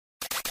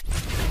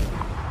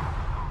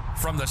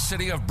From the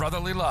city of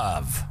brotherly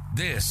love,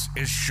 this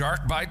is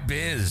Shark Bite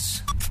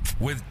Biz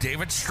with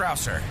David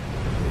Strausser.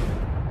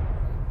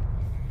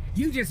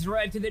 You just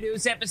arrived to the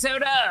newest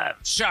episode of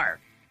Shark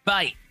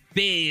Bite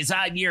Biz.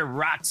 I'm your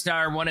rock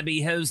star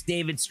wannabe host,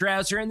 David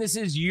Strausser, and this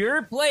is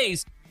your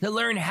place to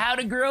learn how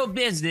to grow a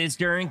business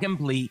during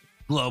complete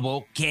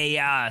global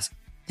chaos.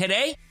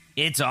 Today,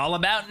 it's all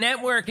about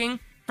networking.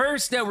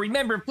 First, though,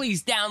 remember,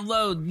 please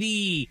download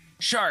the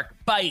Shark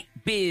Bite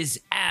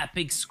Biz app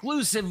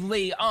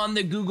exclusively on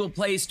the Google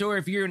Play Store.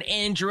 If you're an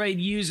Android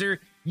user,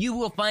 you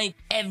will find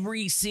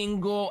every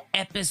single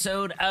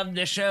episode of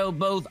the show,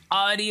 both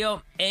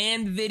audio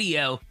and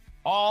video,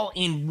 all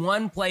in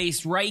one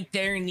place right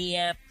there in the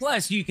app.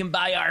 Plus, you can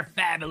buy our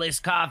fabulous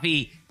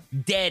coffee,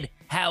 Dead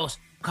House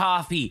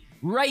Coffee,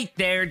 right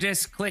there.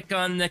 Just click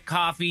on the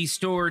coffee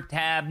store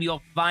tab.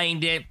 You'll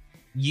find it.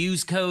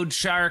 Use code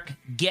SHARK,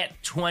 get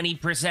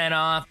 20%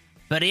 off.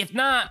 But if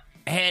not,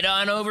 head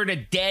on over to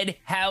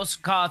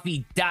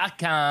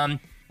deadhousecoffee.com.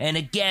 And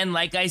again,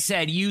 like I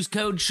said, use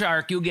code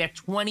SHARK. You'll get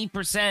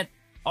 20%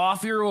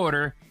 off your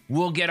order.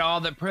 We'll get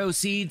all the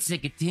proceeds to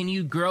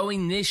continue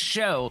growing this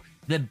show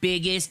the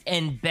biggest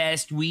and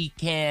best we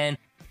can.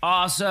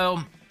 Also,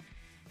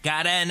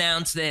 gotta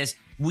announce this.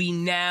 We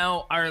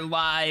now are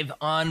live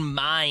on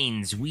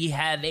Minds. We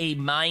have a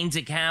Minds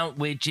account,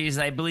 which is,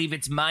 I believe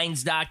it's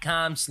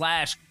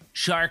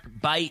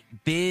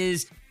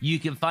minds.com/sharkbitebiz. You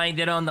can find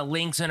it on the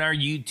links on our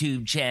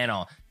YouTube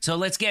channel. So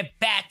let's get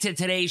back to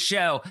today's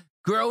show.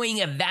 Growing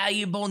a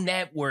valuable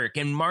network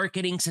and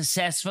marketing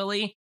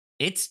successfully,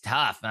 it's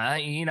tough.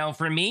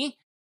 For me,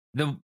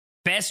 the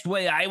best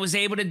way I was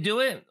able to do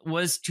it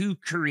was to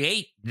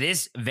create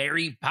this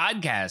very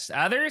podcast.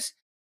 Others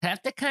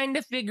have to kind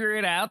of figure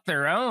it out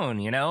their own,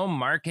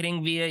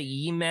 marketing via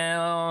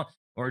email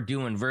or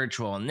doing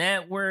virtual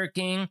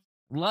networking.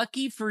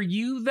 Lucky for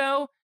you,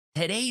 though,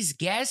 today's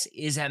guest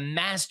is a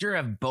master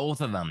of both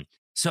of them.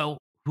 So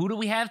who do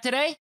we have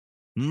today?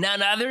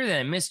 None other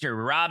than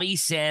Mr. Robbie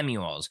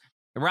Samuels.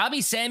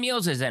 Robbie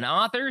Samuels is an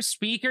author,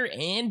 speaker,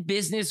 and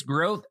business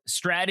growth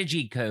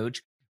strategy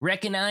coach,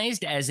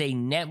 recognized as a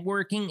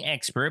networking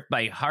expert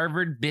by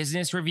Harvard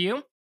Business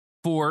Review,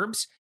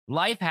 Forbes,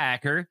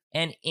 Lifehacker,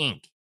 and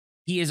Inc.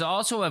 He is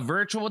also a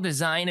virtual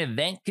design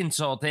event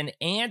consultant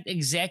and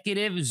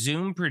executive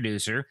Zoom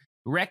producer,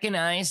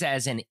 recognized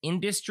as an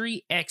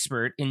industry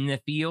expert in the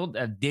field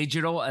of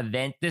digital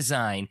event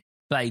design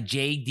by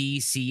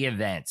JDC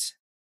Events.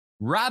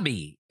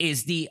 Robbie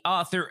is the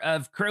author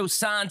of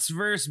Croissants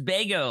vs.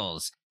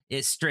 Bagels,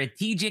 is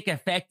strategic,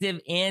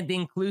 effective, and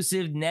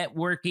inclusive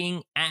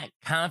networking at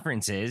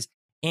conferences,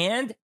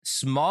 and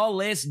Small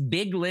List,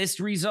 Big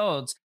List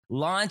Results.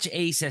 Launch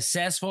a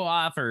successful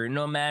offer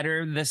no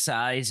matter the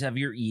size of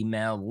your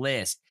email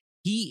list.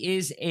 He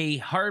is a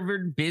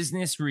Harvard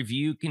Business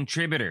Review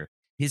contributor.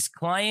 His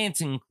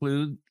clients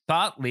include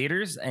thought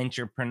leaders,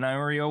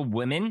 entrepreneurial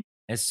women,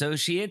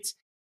 associates,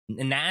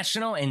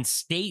 national and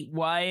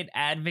statewide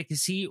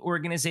advocacy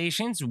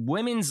organizations,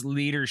 women's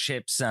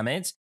leadership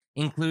summits,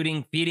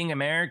 including Feeding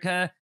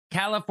America,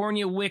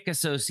 California WIC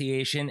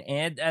Association,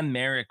 and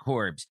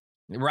AmeriCorps.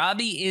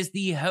 Robbie is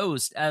the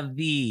host of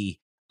the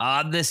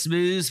On the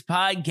Schmooze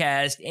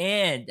podcast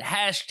and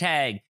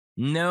hashtag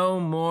No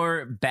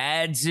More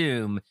Bad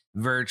Zoom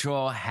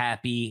virtual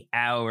happy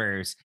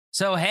hours.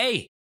 So,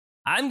 hey,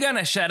 I'm going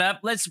to shut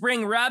up. Let's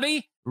bring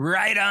Robbie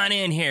right on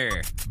in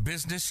here.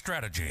 Business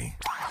strategy.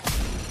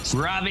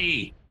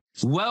 Robbie,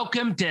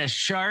 welcome to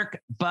Shark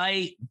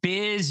Bite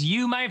Biz.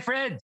 You, my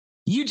friend,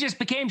 you just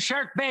became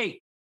Shark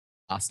Bait.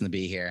 Awesome to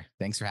be here.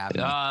 Thanks for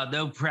having me.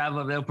 No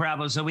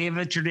problem. So we have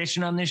a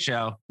tradition on this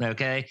show,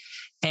 okay?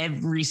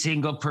 Every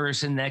single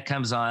person that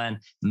comes on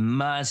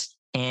must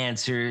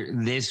answer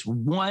this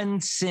one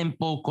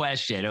simple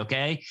question,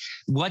 okay?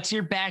 What's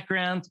your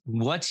background?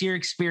 What's your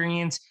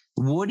experience?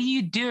 What do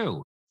you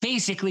do?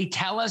 Basically,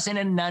 tell us in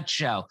a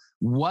nutshell,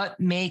 what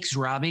makes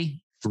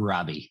Robbie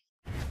Robbie?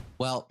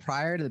 Well,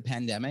 prior to the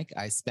pandemic,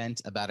 I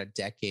spent about a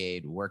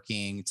decade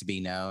working to be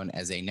known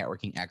as a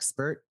networking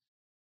expert.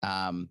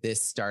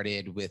 This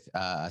started with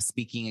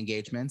speaking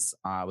engagements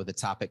with a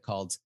topic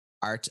called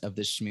Art of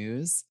the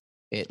Schmooze.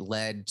 It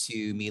led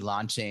to me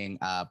launching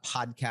a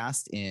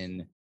podcast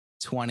in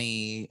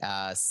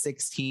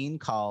 2016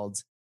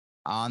 called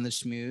On the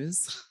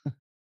Schmooze.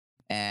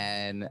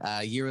 And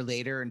a year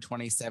later in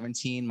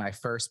 2017, my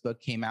first book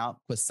came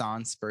out,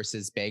 Croissants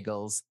vs.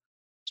 Bagels,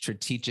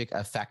 Strategic,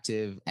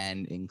 Effective,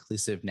 and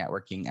Inclusive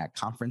Networking at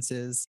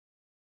Conferences.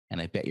 And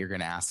I bet you're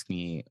going to ask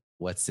me,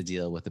 what's the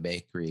deal with the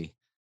bakery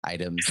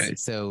items? Okay.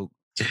 So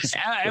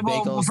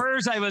well,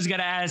 first I was going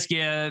to ask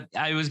you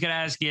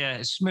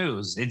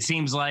schmooze. It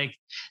seems like,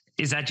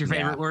 is that your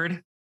favorite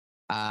word?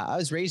 I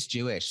was raised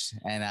Jewish,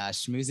 and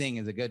schmoozing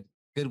is a good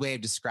way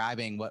of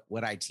describing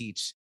what I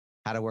teach,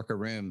 how to work a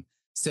room.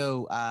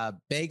 So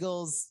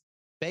bagels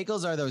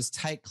are those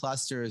tight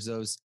clusters,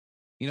 those,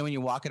 when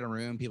you walk in a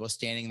room, people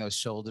standing in those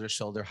shoulder to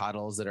shoulder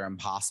huddles that are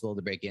impossible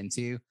to break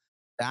into.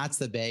 That's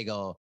the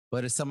bagel.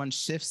 But if someone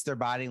shifts their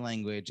body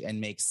language and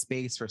makes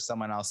space for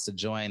someone else to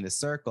join the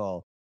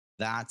circle,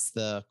 that's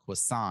the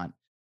croissant.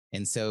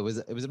 And so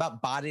it was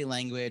about body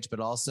language, but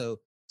also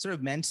sort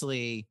of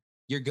mentally,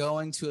 you're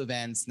going to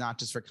events, not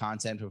just for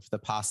content, but for the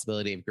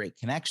possibility of great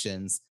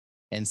connections.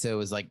 And so it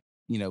was like,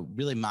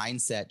 really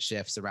mindset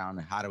shifts around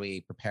how do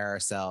we prepare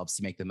ourselves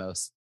to make the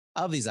most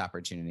of these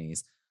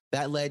opportunities.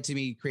 That led to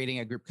me creating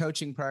a group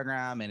coaching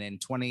program. And in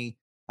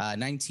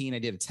 2019, I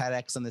did a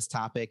TEDx on this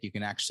topic. You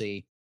can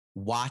actually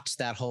watch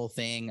that whole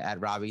thing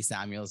at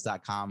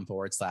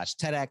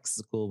robbiesamuels.com/TEDx. It's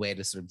a cool way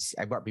to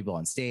I brought people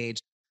on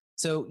stage.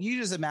 So you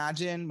just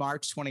imagine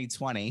March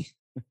 2020.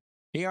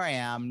 Here I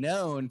am,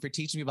 known for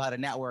teaching people how to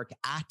network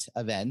at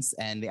events,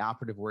 and the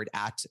operative word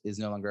 "at" is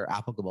no longer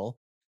applicable.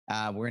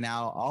 We're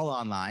now all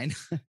online.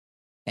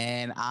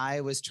 And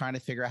I was trying to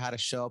figure out how to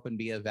show up and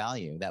be of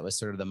value. That was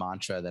sort of the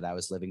mantra that I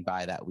was living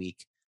by that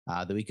week.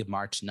 The week of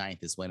March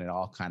 9th is when it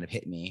all kind of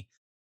hit me.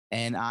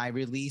 And I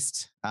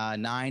released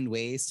 9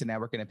 ways to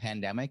network in a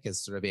pandemic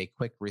as sort of a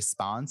quick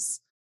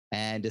response,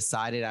 and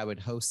decided I would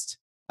host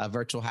a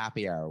virtual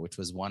happy hour, which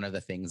was one of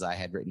the things I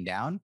had written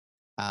down.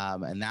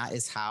 And that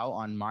is how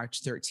on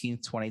March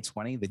 13th,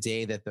 2020, the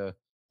day that the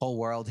whole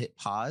world hit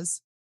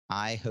pause,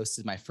 I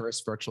hosted my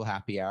first virtual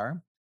happy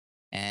hour.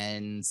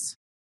 And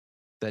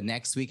the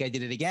next week I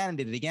did it again,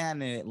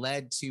 and it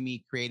led to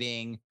me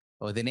creating,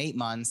 within 8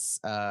 months,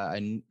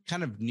 a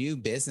kind of new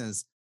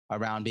business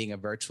around being a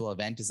virtual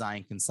event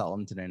design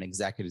consultant and an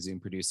executive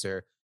Zoom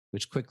producer,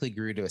 which quickly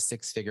grew to a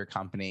 6-figure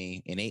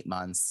company in 8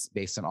 months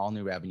based on all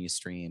new revenue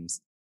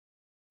streams.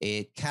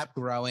 It kept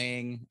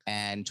growing,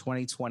 and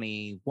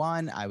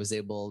 2021, I was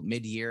able,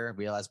 mid-year,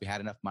 realized we had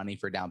enough money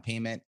for down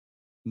payment,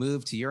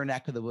 moved to your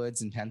neck of the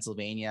woods in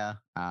Pennsylvania,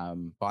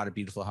 bought a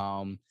beautiful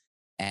home,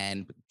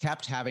 and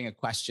kept having a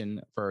question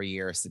for a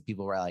year. So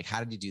people were like, how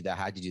did you do that?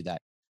 How did you do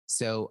that?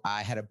 So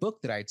I had a book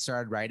that I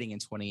started writing in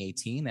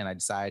 2018, and I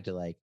decided to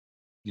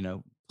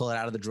pull it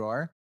out of the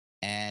drawer.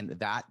 And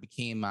that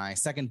became my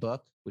second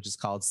book, which is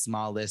called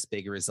Small List,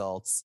 Big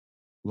Results: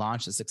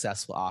 Launch a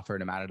Successful Offer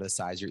no matter the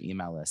size of your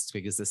email list.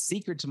 Because the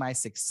secret to my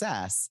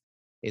success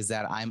is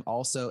that I'm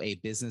also a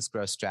business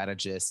growth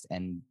strategist.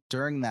 And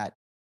during that,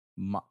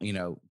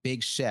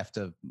 big shift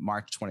of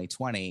March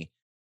 2020,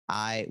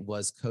 I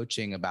was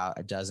coaching about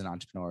a dozen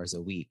entrepreneurs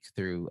a week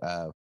through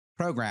a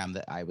program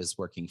that I was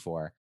working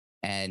for.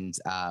 And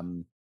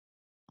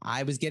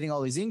I was getting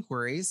all these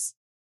inquiries,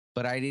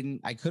 but I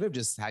could have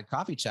just had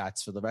coffee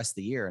chats for the rest of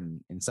the year.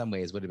 And in some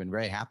ways would have been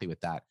very happy with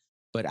that.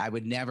 But I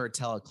would never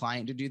tell a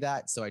client to do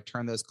that. So I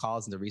turned those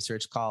calls into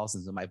research calls.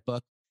 And so my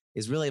book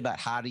is really about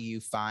how do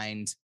you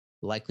find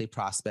likely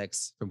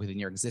prospects from within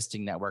your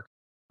existing network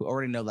who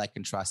already know, like,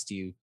 and trust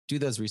you, do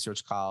those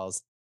research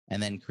calls,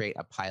 and then create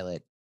a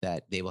pilot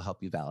that they will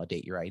help you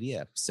validate your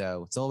idea.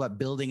 So it's all about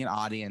building an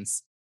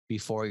audience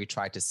before you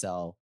try to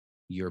sell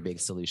your big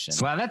solution.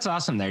 Well, that's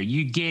awesome there.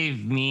 You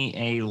gave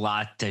me a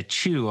lot to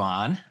chew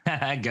on.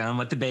 Going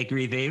with the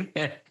bakery theme.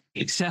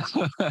 So,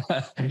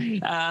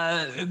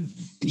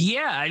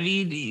 yeah, I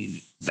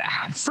mean,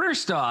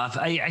 first off,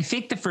 I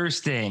think the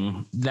first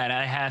thing that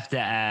I have to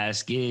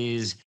ask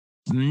is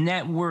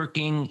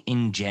networking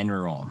in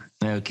general.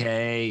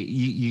 Okay.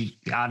 You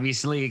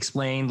obviously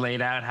explained,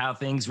 laid out how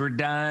things were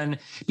done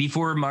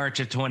before March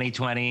of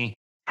 2020,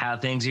 how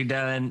things are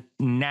done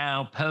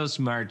now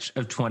post March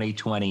of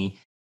 2020.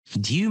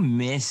 Do you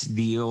miss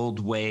the old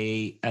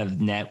way of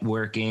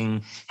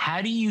networking?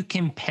 How do you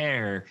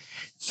compare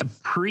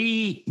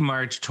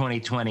pre-March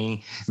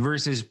 2020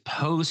 versus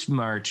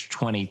post-March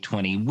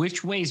 2020?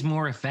 Which way is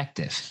more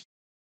effective?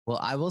 Well,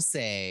 I will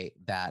say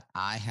that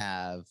I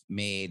have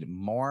made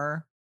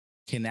more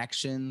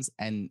connections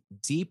and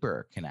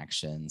deeper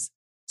connections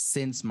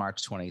since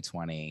March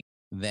 2020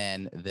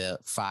 than the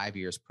 5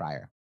 years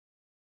prior.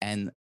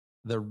 And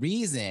the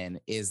reason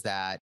is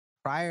that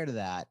prior to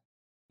that,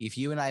 if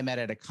you and I met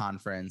at a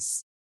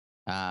conference,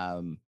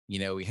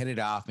 we hit it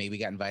off, maybe we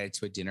got invited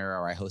to a dinner,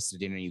 or I hosted a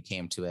dinner, you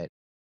came to it,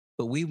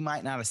 but we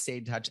might not have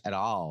stayed in touch at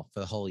all for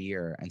the whole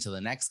year until the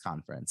next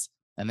conference.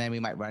 And then we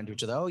might run into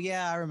each other. Oh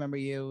yeah, I remember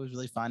you. It was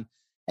really fun.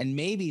 And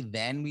maybe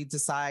then we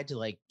decide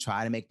to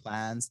try to make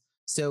plans.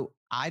 So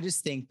I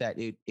just think that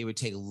it would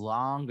take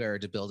longer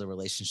to build a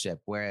relationship.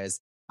 Whereas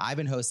I've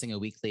been hosting a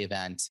weekly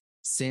event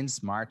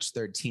since March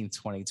 13th,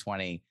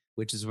 2020,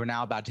 which is, we're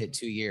now about to hit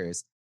 2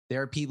 years.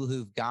 There are people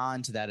who've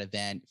gone to that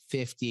event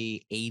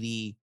 50,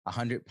 80,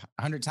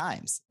 100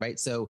 times, right?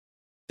 So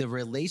the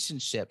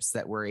relationships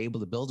that we're able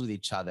to build with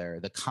each other,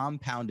 the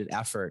compounded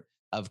effort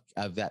of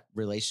that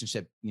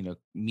relationship,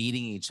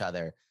 meeting each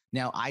other.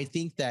 Now, I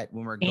think that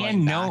when we're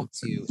going back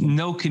to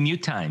no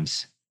commute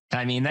times,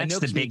 I mean, that's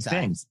the big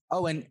thing.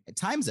 Oh, and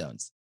time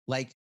zones.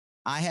 Like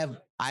I have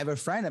a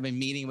friend I've been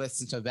meeting with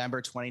since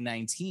November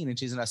 2019, and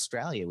she's in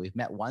Australia. We've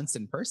met once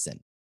in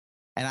person,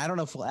 and I don't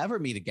know if we'll ever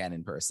meet again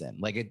in person.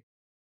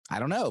 I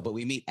don't know, but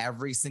we meet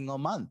every single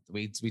month.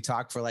 We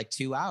talk for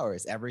 2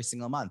 hours every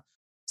single month.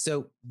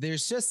 So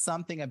there's just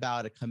something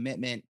about a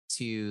commitment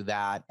to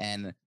that.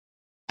 And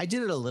I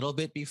did it a little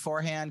bit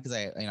beforehand because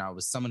I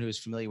was someone who was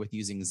familiar with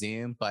using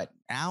Zoom, but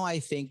now I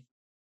think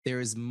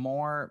there's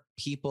more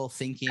people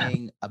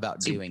thinking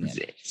about doing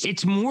it.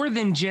 It's more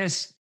than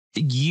just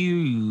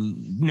you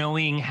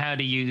knowing how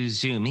to use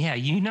Zoom. Yeah,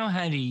 you know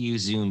how to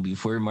use Zoom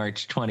before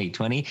March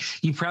 2020.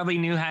 You probably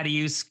knew how to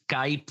use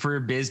Skype for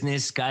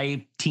business,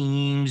 Skype,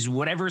 Teams,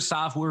 whatever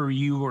software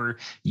you were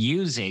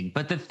using.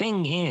 But the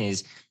thing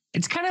is,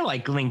 it's kind of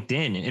like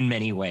LinkedIn in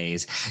many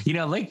ways.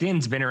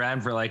 LinkedIn's been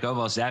around for like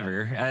almost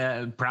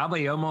ever,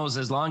 probably almost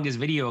as long as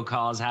video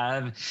calls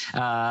have,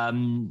 but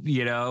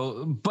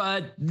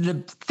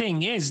the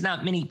thing is,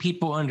 not many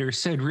people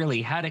understood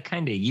really how to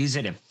kind of use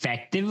it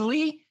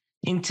effectively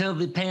until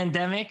the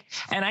pandemic.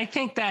 And I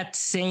think that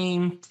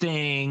same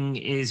thing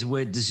is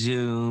with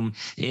Zoom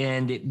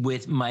and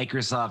with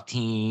Microsoft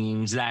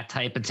Teams, that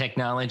type of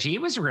technology.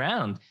 It was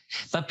around,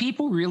 but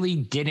people really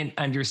didn't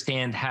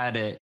understand how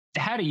to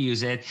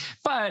use it.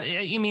 But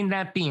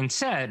that being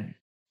said,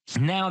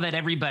 now that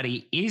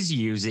everybody is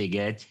using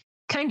it,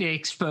 kind of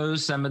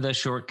exposed some of the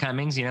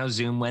shortcomings.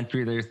 Zoom went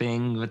through their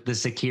thing with the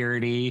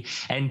security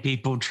and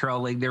people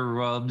trolling their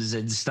rubs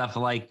and stuff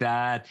like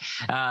that.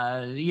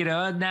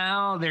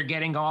 Now they're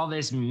getting all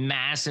this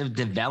massive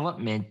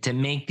development to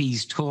make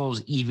these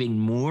tools even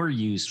more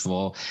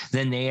useful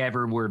than they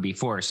ever were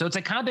before. So it's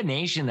a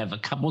combination of a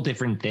couple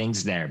different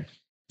things there.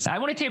 I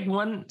want to take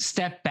one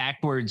step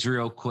backwards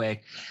real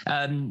quick.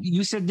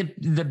 You said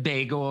the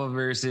bagel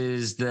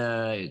versus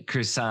the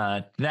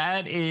croissant.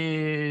 That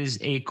is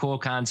a cool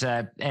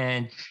concept.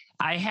 And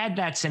I had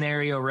that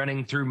scenario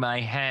running through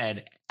my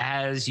head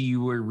as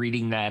you were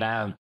reading that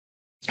out.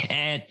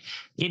 And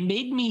it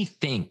made me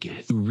think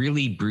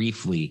really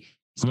briefly.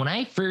 When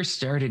I first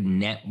started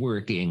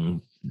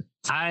networking,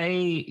 I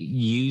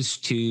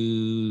used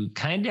to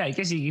kind of, I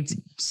guess you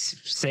could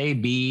say,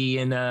 be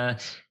in a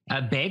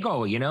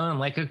bagel, and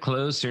like a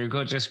closed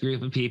circle, just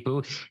group of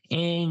people.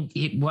 And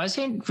it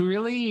wasn't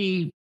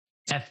really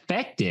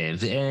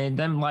effective. And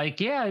I'm like,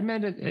 yeah, I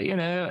met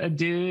a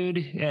dude,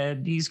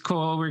 he's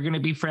cool. We're going to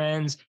be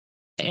friends.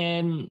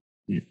 And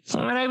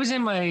when I was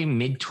in my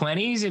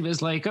mid-20s, it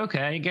was like,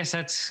 okay, I guess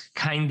that's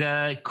kind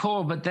of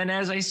cool. But then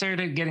as I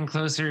started getting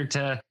closer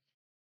to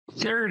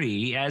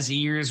 30, as the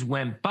years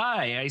went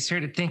by, I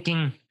started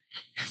thinking,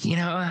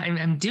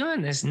 I'm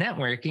doing this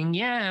networking.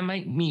 Yeah, I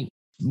might meet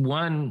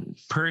one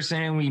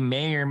person, we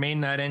may or may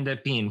not end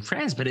up being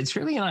friends, but it's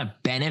really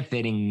not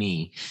benefiting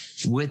me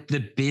with the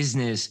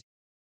business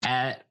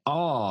at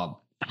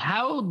all.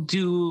 How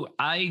do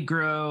I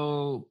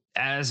grow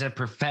as a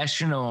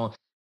professional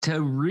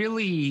to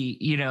really,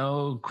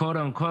 quote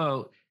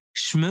unquote,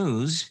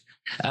 schmooze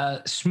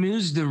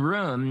the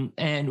room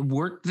and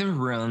work the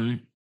room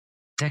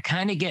to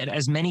kind of get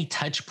as many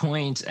touch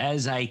points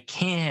as I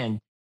can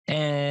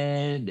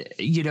and,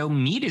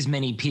 meet as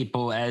many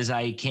people as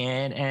I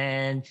can.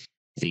 And,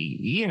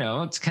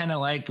 it's kind of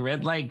like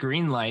red light,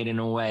 green light in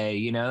a way.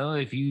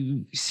 If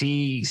you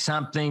see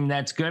something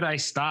that's good, I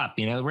stop,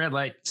 red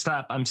light,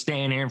 stop. I'm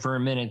staying here for a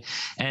minute.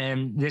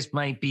 And this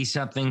might be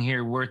something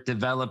here worth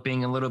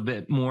developing a little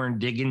bit more and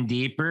digging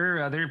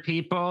deeper. Other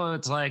people,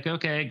 it's like,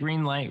 okay,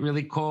 green light,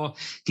 really cool.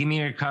 Give me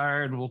your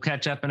card. We'll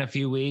catch up in a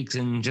few weeks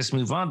and just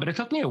move on. But it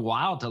took me a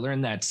while to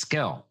learn that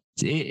skill.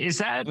 Is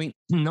that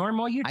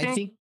normal, you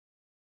think?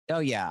 Oh,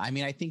 yeah.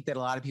 I think that a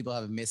lot of people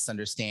have a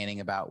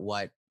misunderstanding about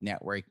what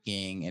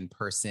networking in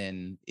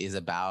person is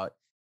about.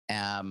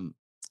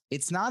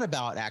 It's not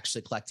about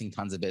actually collecting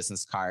tons of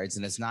business cards,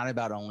 and it's not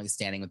about only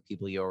standing with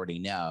people you already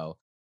know.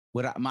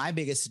 My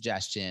biggest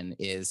suggestion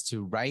is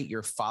to write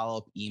your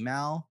follow-up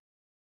email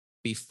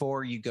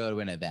before you go to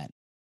an event.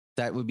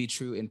 That would be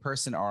true in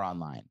person or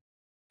online.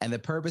 And the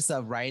purpose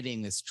of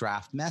writing this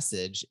draft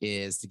message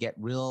is to get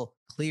real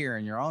clear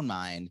in your own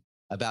mind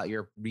about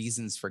your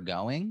reasons for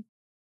going,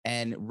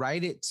 and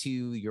write it to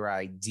your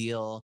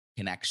ideal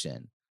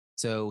connection.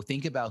 So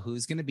think about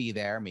who's going to be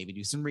there, maybe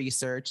do some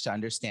research to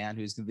understand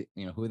who's going to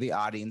be, who are the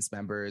audience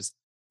members,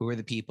 who are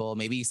the people,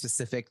 maybe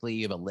specifically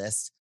you have a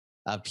list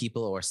of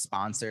people or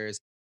sponsors,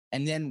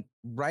 and then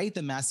write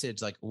the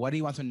message like, what do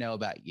you want to know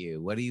about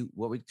you? What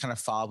would kind of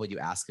follow would you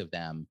ask of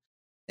them?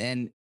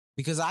 And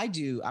because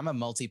I'm a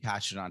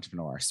multi-passionate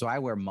entrepreneur, so I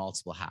wear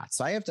multiple hats.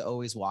 So I have to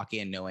always walk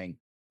in knowing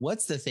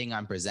what's the thing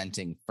I'm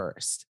presenting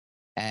first.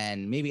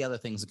 And maybe other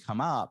things would come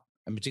up,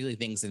 and particularly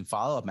things in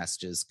follow-up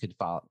messages could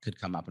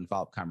come up in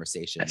follow-up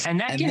conversations.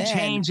 And that can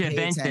change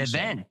event to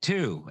event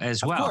too,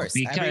 as well. Of course,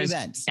 because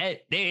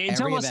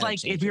it's almost like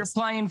changes. If you're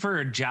applying for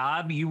a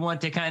job, you want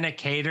to kind of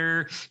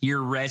cater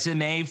your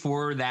resume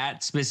for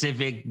that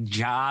specific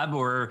job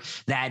or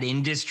that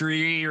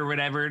industry or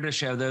whatever to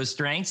show those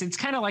strengths. It's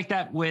kind of like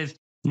that with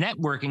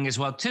networking as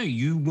well too.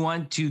 You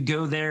want to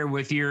go there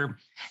with your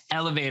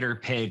elevator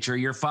pitch or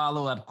your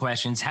follow-up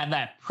questions, have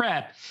that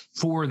prep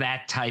for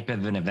that type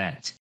of an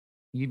event.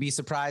 You'd be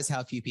surprised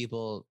how few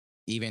people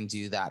even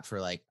do that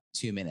for like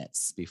 2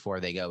 minutes before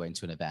they go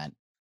into an event.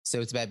 So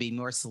it's about being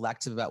more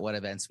selective about what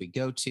events we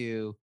go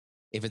to.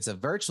 If it's a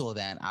virtual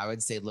event, I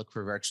would say look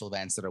for virtual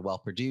events that are well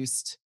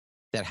produced,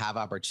 that have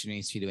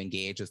opportunities for you to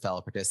engage with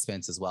fellow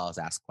participants as well as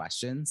ask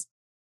questions.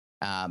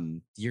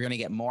 You're going to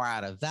get more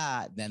out of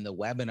that than the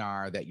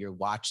webinar that you're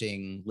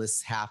watching,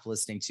 half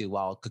listening to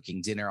while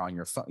cooking dinner on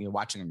your phone. You're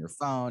watching on your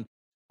phone.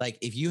 Like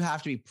if you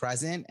have to be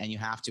present and you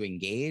have to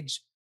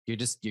engage, you're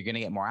going to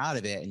get more out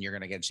of it, and you're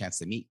going to get a chance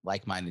to meet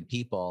like-minded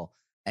people.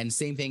 And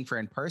same thing for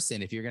in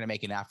person. If you're going to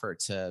make an effort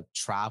to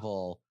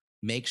travel,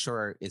 make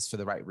sure it's for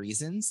the right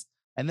reasons.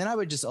 And then I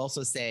would just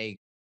also say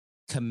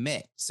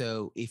commit.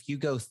 So if you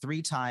go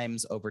 3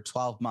 times over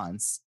 12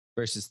 months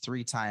versus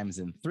 3 times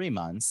in 3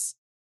 months,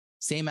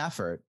 same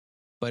effort,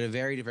 but a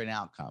very different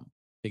outcome.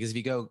 Because if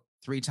you go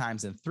 3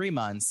 times in 3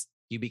 months,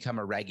 you become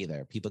a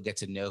regular. People get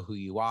to know who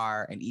you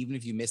are. And even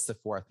if you miss the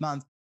 4th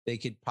month, they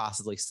could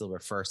possibly still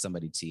refer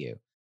somebody to you.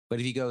 But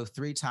if you go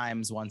 3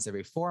 times once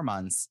every 4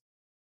 months,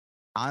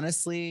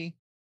 honestly,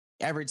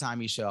 every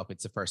time you show up,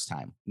 it's the first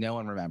time. No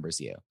one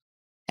remembers you.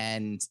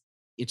 And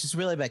it's just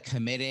really about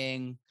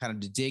committing, kind of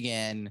to dig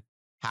in,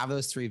 have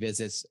those 3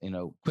 visits,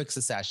 quick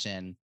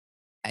succession,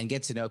 and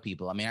get to know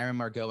people. I mean, I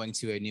remember going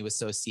to a new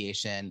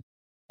association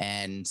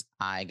and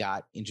I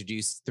got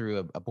introduced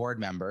through a board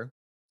member.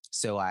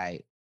 So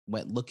I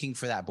went looking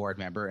for that board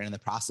member, and in the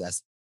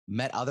process,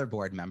 met other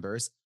board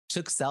members,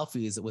 took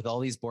selfies with all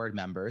these board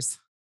members,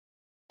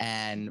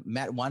 and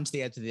met one to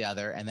the end to the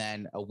other. And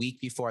then a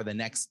week before the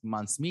next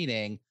month's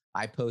meeting,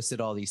 I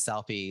posted all these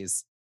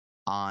selfies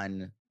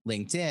on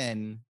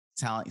LinkedIn,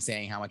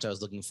 saying how much I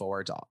was looking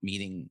forward to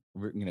meeting,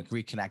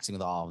 reconnecting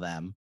with all of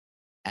them.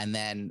 And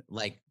then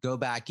go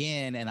back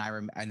in, and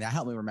and that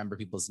helped me remember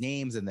people's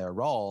names and their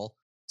role.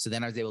 So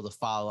then I was able to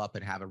follow up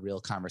and have a real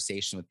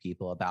conversation with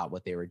people about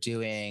what they were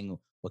doing,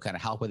 what kind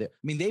of help with it.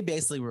 I mean, they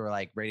basically were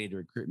ready to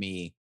recruit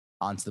me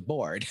onto the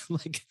board,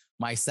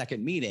 my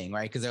second meeting,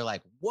 right? Because they're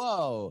like,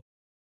 whoa.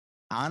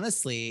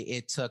 Honestly,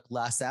 it took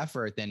less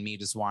effort than me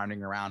just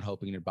wandering around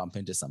hoping to bump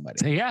into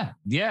somebody.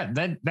 Yeah,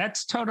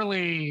 that's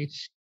totally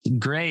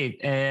great.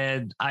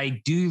 And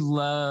I do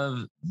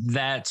love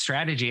that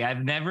strategy.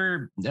 I've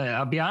never,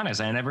 I'll be honest,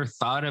 I never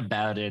thought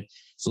about it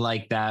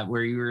like that,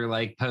 where you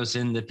were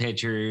posting the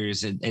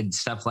pictures and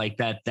stuff like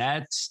that.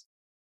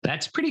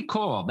 That's pretty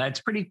cool. That's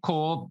pretty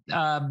cool.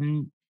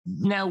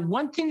 Now,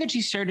 one thing that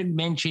you started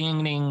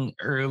mentioning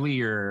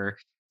earlier,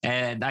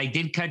 and I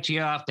did cut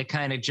you off to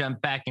kind of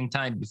jump back in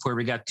time before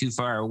we got too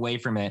far away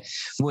from it,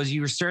 was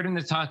you were starting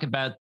to talk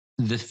about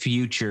the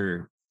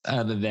future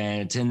of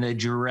events and the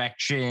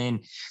direction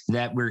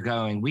that we're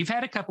going. We've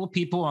had a couple of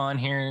people on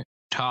here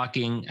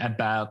talking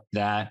about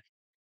that,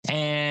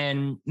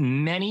 and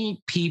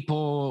many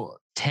people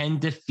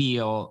tend to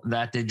feel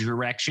that the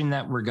direction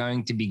that we're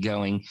going to be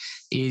going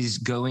is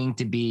going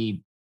to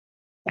be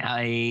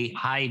a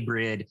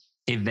hybrid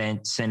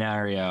event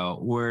scenario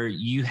where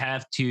you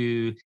have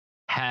to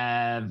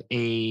have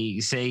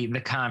say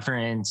the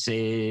conference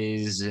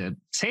is,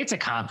 say it's a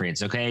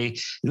conference, okay?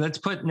 Let's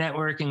put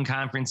networking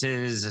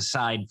conferences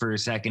aside for a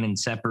second and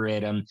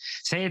separate them.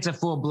 Say it's a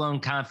full-blown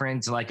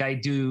conference like I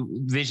do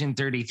Vision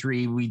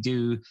 33, we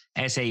do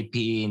SAP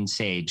and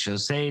Sage. So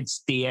say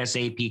it's the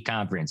SAP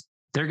conference.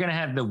 They're going to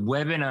have the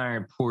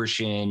webinar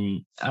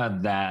portion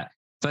of that,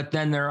 but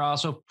then they're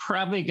also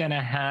probably going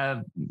to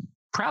have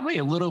probably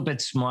a little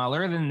bit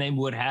smaller than they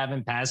would have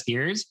in past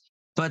years,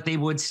 but they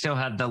would still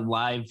have the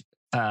live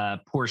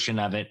portion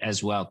of it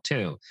as well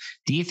too.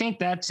 Do you think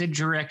that's a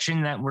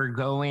direction that we're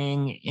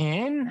going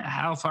in?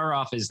 How far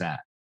off is that?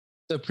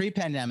 So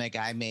pre-pandemic,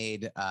 I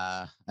made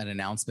an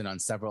announcement on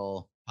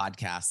several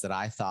podcasts that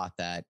I thought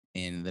that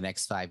in the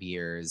next 5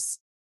 years,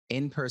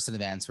 in-person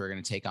events were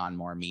going to take on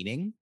more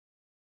meaning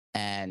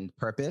and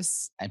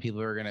purpose, and people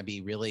were going to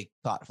be really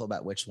thoughtful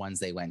about which ones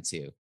they went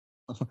to.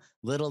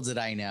 Little did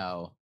I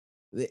know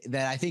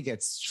that I think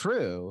it's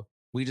true.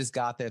 We just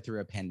got there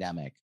through a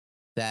pandemic,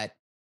 that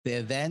the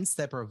events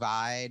that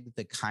provide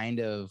the kind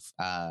of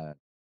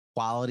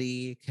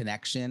quality,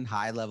 connection,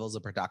 high levels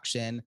of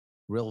production,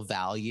 real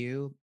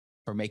value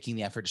for making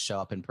the effort to show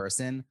up in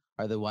person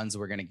are the ones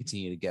we're going to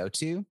continue to go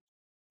to.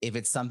 If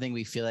it's something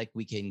we feel like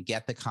we can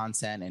get the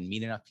content and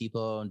meet enough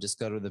people and just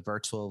go to the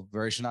virtual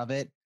version of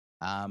it,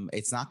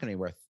 it's not going to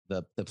be worth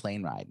the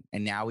plane ride.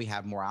 And now we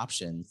have more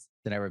options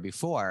than ever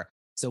before.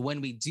 So when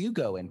we do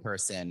go in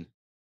person,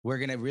 we're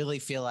going to really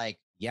feel like,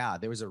 yeah,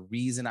 there was a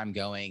reason I'm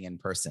going in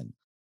person.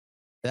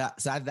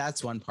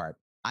 That's one part.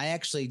 I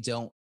actually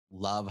don't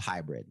love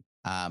hybrid.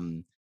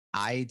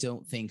 I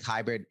don't think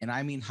hybrid, and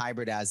I mean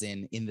hybrid as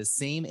in the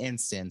same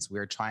instance,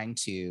 we're trying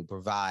to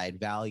provide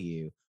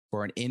value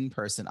for an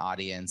in-person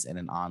audience and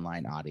an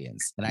online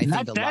audience. And I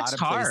think a lot of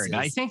hard. places,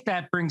 I think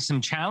that brings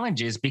some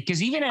challenges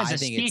because even as a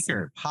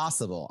speaker, it's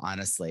impossible,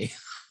 honestly.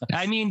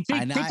 I mean,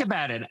 think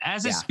about it.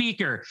 As a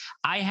speaker,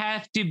 I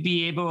have to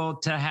be able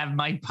to have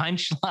my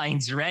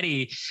punchlines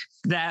ready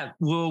that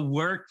will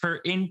work for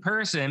in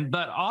person,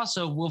 but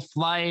also will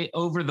fly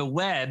over the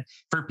web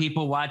for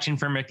people watching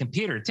from a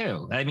computer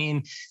too. I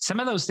mean, some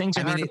of those things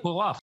are hard to pull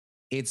off.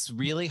 It's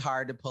really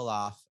hard to pull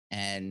off.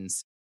 And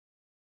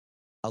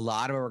a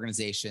lot of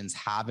organizations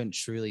haven't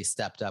truly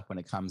stepped up when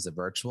it comes to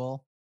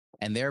virtual,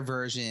 and their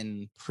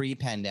version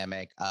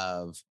pre-pandemic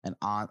of an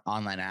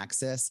online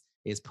access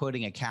is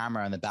putting a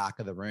camera in the back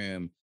of the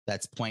room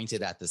that's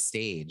pointed at the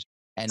stage.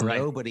 And Right.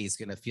 nobody's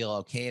going to feel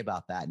okay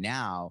about that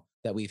now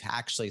that we've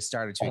actually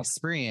started to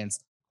experience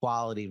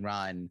quality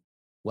run,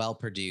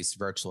 well-produced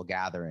virtual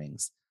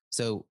gatherings.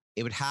 So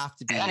it would have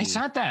to be. It's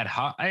not that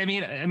hard. I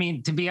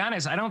mean, to be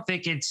honest, I don't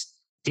think it's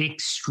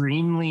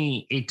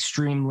extremely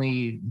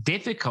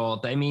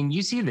difficult. I mean,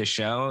 you see the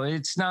show,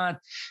 it's not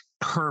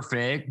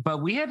perfect,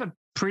 but we have a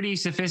pretty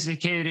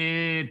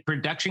sophisticated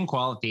production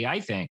quality,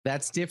 I think.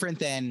 That's different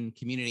than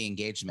community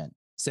engagement.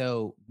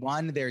 So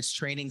one, there's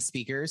training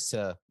speakers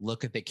to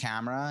look at the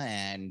camera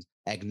and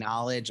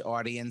acknowledge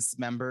audience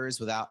members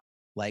without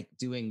like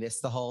doing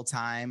this the whole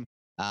time.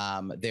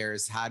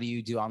 There's how do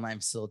you do online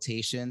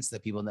facilitation so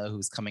that people know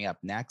who's coming up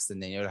next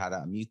and they know how to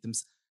unmute them.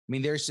 I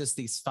mean, there's just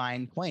these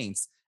fine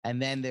points.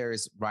 And then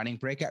there's running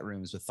breakout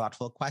rooms with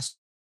thoughtful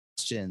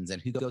questions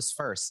and who goes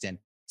first. And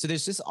so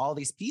there's just all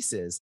these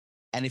pieces.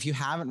 And if you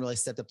haven't really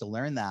stepped up to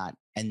learn that,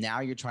 and now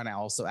you're trying to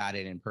also add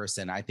it in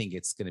person, I think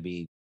it's going to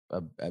be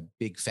a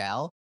big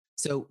fail.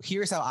 So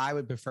here's how I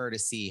would prefer to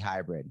see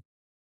hybrid.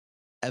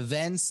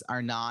 Events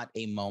are not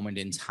a moment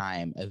in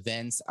time.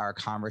 Events are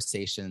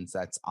conversations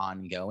that's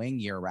ongoing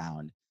year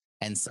round.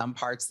 And some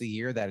parts of the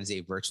year, that is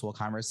a virtual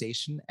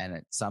conversation. And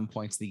at some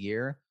points of the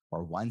year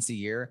or once a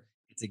year,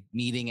 it's a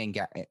meeting and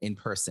get in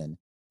person.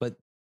 But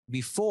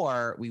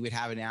before, we would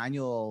have an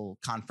annual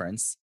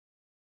conference,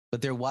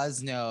 but there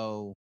was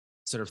no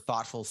sort of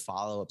thoughtful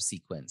follow-up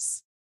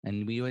sequence.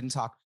 And we wouldn't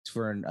talk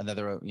for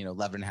another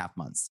 11 and a half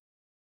months.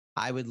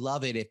 I would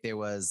love it if there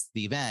was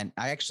the event.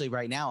 I actually,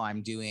 right now,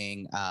 I'm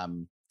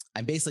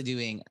basically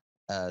doing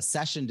a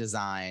session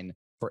design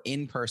for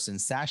in-person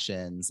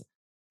sessions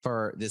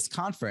for this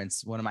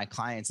conference. One of my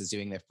clients is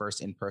doing their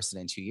first in-person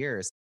in 2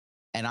 years.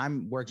 And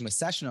I'm working with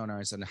session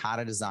owners on how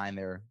to design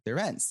their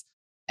events.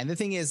 And the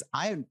thing is,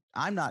 I'm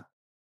not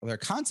their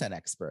content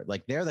expert.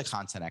 Like, they're the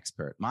content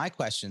expert. My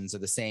questions are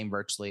the same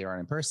virtually or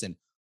in person.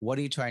 What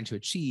are you trying to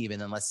achieve?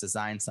 And then let's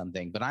design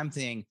something. But I'm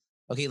thinking,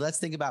 okay, let's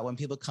think about when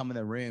people come in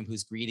the room,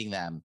 who's greeting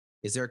them.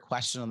 Is there a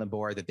question on the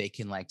board that they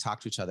can like talk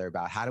to each other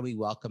about? How do we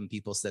welcome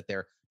people so that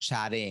they're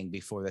chatting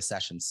before the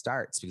session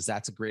starts? Because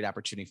that's a great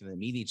opportunity for them to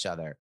meet each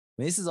other.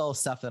 I mean, this is all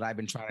stuff that I've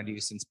been trying to do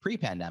since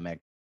pre-pandemic.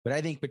 But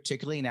I think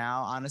particularly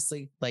now,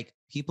 honestly, like,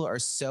 people are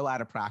so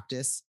out of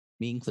practice,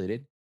 me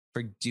included,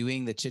 for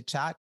doing the chit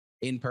chat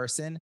in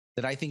person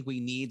that I think we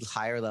need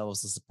higher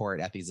levels of support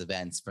at these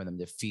events for them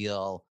to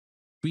feel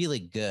really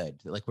good.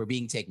 Like, we're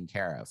being taken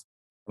care of.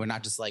 We're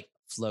not just like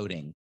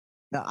floating.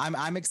 No,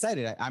 I'm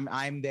excited.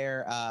 I'm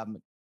their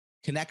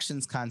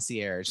connections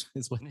concierge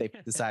is what they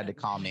decided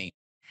to call me.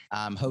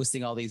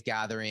 Hosting all these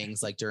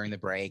gatherings like during the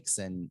breaks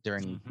and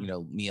during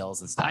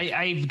meals and stuff.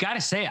 I've got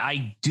to say,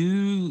 I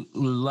do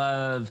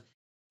love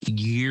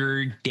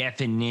your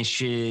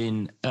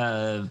definition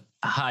of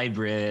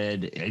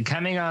hybrid.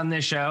 Coming on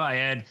this show, I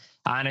had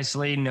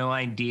honestly no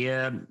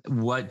idea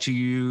what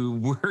you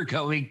were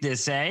going to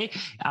say.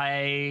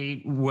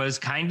 I was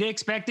kind of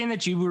expecting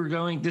that you were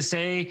going to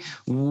say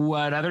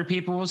what other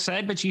people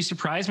said, but you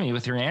surprised me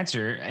with your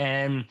answer.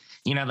 And,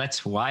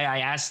 that's why I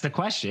asked the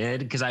question,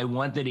 because I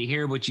wanted to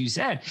hear what you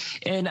said.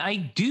 And I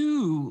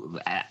do,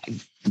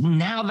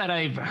 now that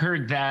I've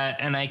heard that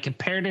and I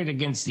compared it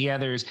against the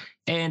others,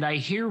 and I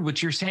hear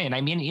what you're saying,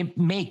 I mean, it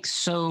makes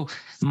so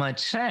much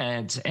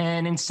sense.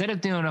 And instead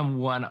of doing a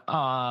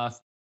one-off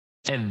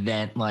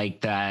event like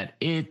that,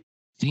 it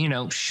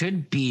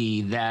should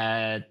be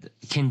that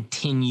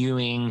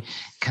continuing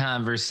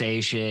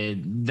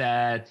conversation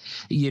that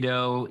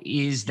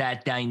is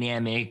that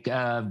dynamic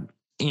of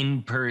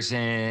in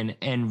person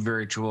and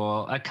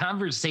virtual, a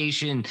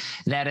conversation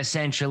that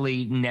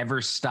essentially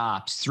never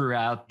stops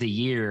throughout the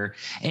year.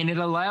 And it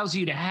allows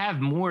you to have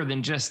more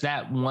than just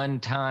that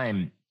one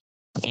time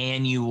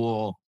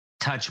annual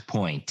touch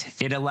point.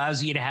 It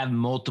allows you to have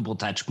multiple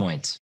touch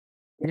points.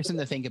 Here's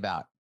something to think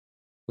about.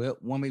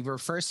 When we were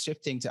first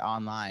shifting to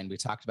online, we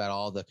talked about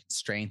all the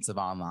constraints of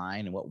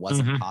online and what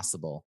wasn't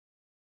possible.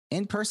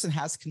 In-person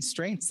has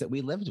constraints that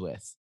we lived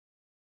with.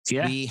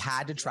 Yeah. We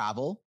had to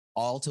travel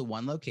all to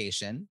one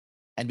location.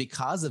 And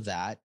because of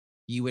that,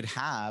 you would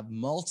have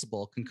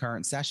multiple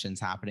concurrent sessions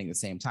happening at the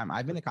same time.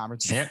 I've been to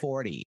conferences with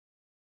 40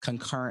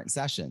 concurrent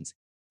sessions.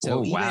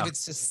 So even if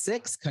it's just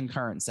 6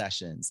 concurrent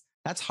sessions,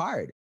 that's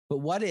hard. But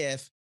what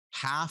if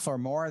half or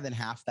more than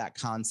half that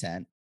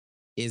content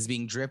is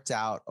being dripped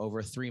out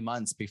over 3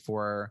 months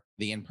before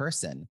the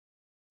in-person?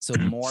 So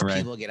more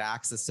people get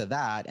access to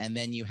that. And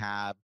then you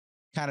have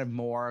kind of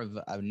more of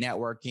a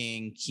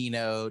networking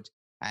keynote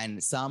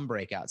and some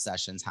breakout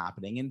sessions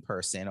happening in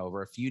person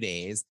over a few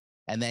days.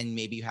 And then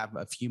maybe you have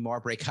a few more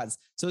breakouts.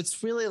 So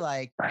it's really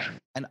like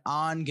an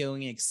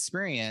ongoing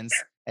experience.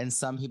 And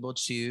some people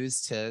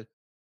choose to,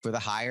 for the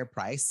higher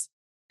price,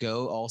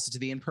 go also to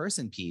the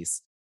in-person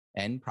piece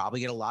and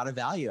probably get a lot of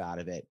value out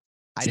of it.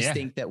 I just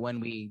think that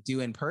when we do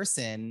in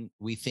person,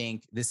 we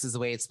think this is the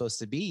way it's supposed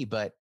to be,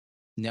 but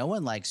no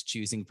one likes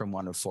choosing from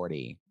one of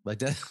 40. Like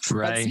that's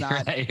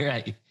not,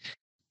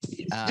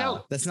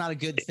 that's not a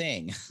good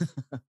thing.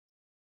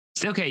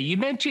 Okay, you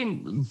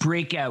mentioned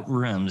breakout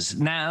rooms.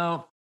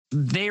 Now,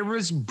 there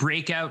was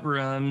breakout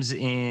rooms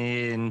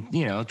in,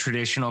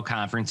 traditional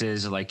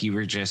conferences like you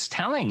were just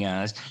telling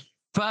us.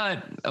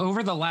 But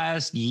over the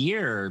last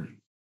year,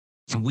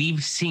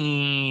 we've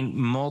seen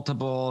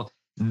multiple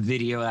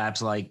video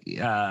apps like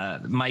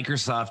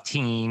Microsoft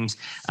Teams.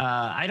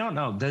 I don't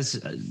know.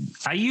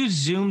 I use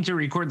Zoom to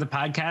record the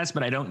podcast,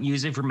 but I don't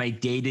use it for my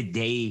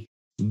day-to-day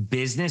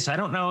business. I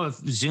don't know if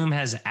Zoom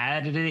has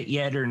added it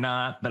yet or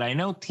not, but I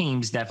know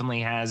Teams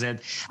definitely has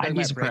it. I'd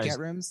be surprised. Breakout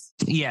rooms?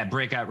 Yeah,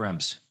 breakout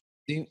rooms.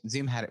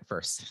 Zoom had it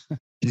first.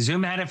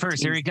 Zoom had it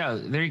first. There you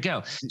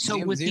go.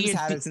 So Zoom's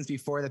had it since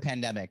before the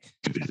pandemic.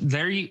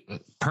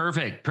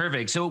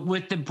 Perfect. So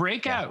with the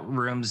breakout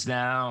rooms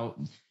now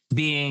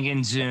being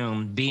in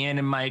Zoom, being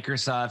in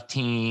Microsoft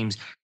Teams,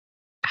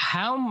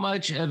 how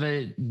much of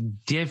a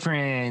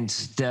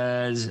difference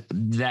does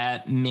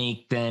that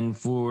make then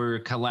for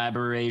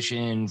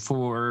collaboration,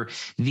 for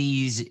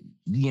these,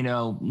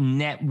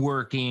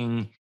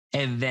 networking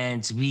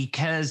events?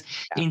 Because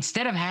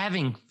instead of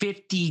having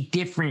 50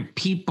 different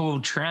people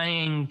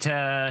trying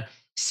to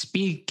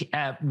speak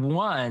at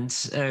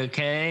once,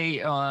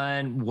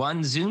 on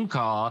one Zoom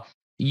call,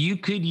 you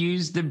could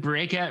use the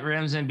breakout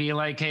rooms and be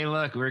like, hey,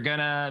 look, we're going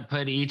to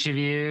put each of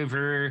you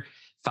for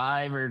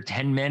 5 or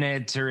 10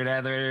 minutes or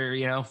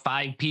whatever,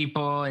 5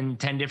 people in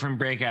 10 different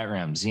breakout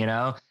rooms,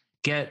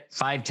 get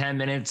 5-10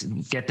 minutes,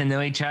 get to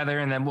know each other,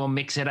 and then we'll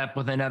mix it up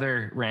with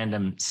another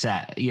random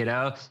set,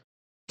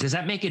 Does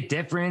that make a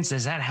difference?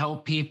 Does that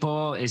help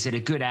people? Is it a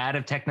good add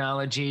of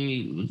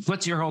technology?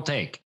 What's your whole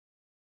take?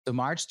 So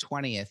March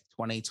 20th,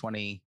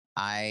 2020,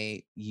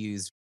 I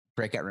used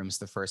breakout rooms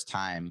the first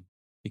time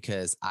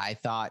because I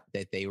thought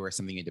that they were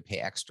something you had to pay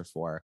extra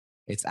for.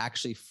 It's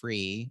actually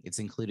free. It's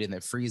included in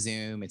the free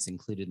Zoom. It's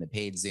included in the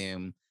paid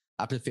Zoom,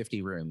 up to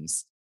 50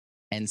 rooms.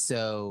 And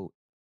so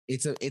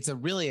it's a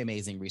really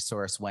amazing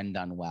resource when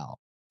done well.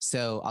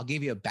 So I'll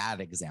give you a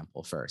bad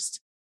example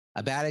first.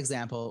 A bad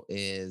example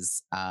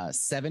is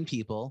 7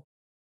 people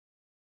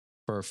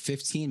for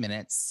 15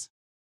 minutes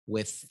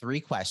with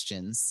 3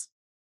 questions.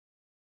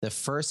 The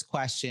first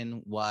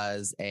question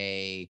was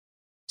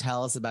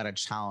tell us about a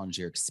challenge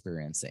you're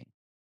experiencing.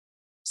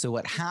 So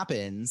what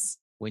happens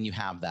when you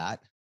have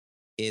that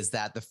is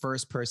that the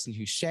first person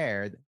who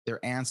shared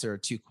their answer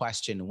to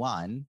question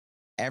 1,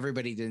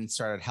 everybody then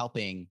started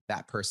helping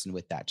that person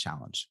with that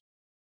challenge.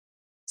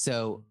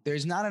 So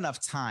there's not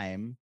enough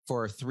time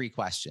for 3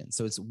 questions.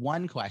 So it's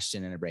 1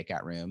 question in a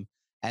breakout room,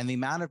 and the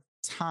amount of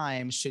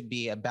time should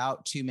be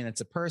about 2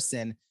 minutes a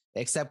person,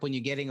 except when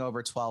you're getting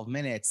over 12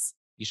 minutes,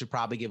 you should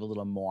probably give a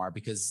little more,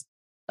 because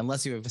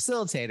unless you're a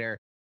facilitator,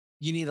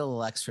 you need a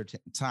little extra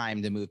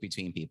time to move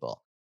between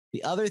people.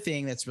 The other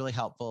thing that's really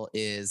helpful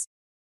is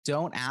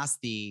don't ask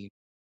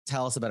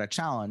tell us about a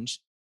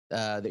challenge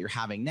that you're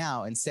having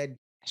now. Instead,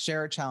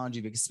 share a challenge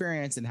you've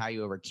experienced and how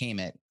you overcame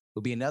it.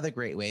 Would be another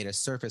great way to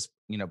surface,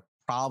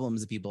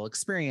 problems that people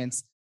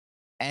experience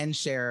and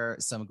share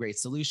some great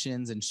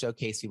solutions and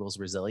showcase people's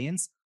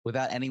resilience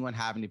without anyone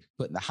having to be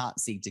put in the hot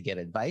seat to get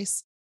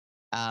advice.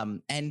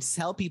 And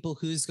tell people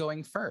who's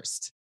going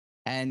first.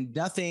 And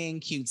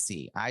nothing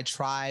cutesy. I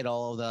tried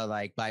all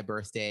the my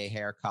birthday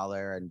hair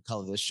color and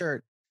color of the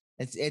shirt.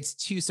 It's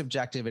too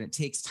subjective, and it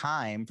takes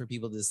time for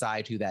people to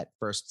decide who that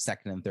first,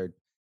 second, and third.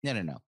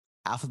 No.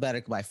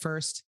 Alphabetical by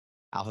first,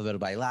 alphabetical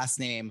by last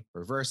name,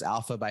 reverse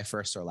alpha by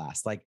first or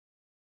last.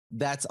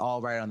 That's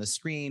all right on the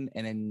screen,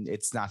 and then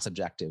it's not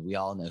subjective. We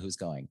all know who's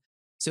going.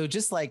 So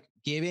just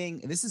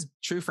this is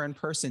true for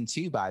in-person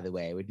too, by the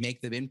way. It would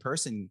make the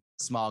in-person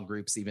small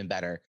groups even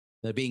better.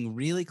 They're being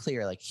really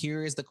clear,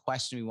 here is the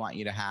question we want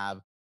you to have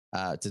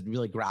to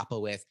really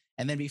grapple with.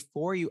 And then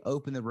before you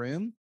open the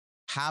room,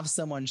 have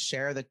someone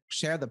share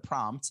the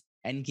prompt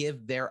and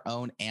give their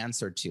own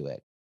answer to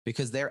it,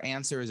 because their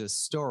answer is a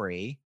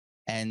story,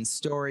 and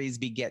stories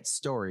beget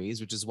stories,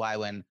 which is why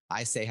when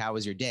I say, how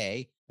was your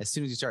day? As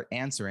soon as you start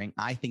answering,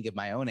 I think of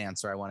my own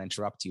answer. I want to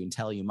interrupt you and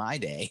tell you my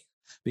day,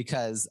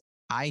 because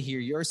I hear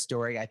your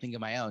story. I think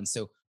of my own.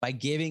 So by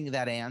giving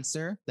that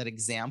answer, that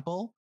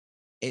example,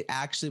 it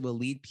actually will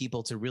lead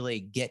people to really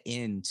get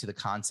into the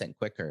content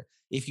quicker.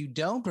 If you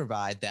don't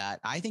provide that,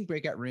 I think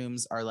breakout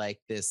rooms are like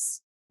this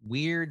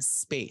weird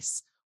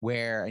space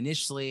where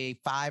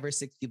initially 5 or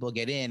 6 people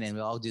get in and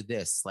we all do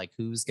this,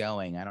 who's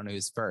going? I don't know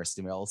who's first.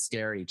 And we all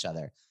stare at each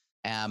other.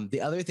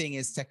 The other thing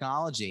is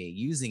technology,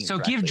 using it. So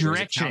give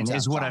direction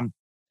is what I'm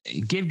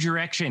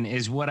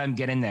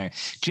getting there.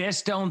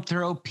 Just don't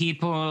throw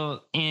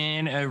people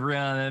in a room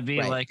and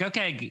be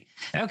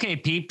okay,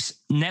 peeps,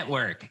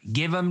 network.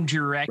 Give them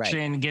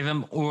direction, give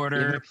them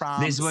order.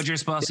 This is what you're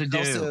supposed to do.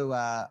 Also,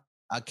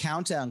 a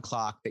countdown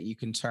clock that you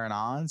can turn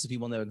on so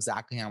people know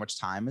exactly how much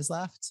time is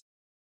left.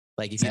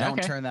 If you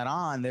don't turn that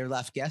on, they're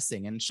left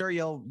guessing. And sure,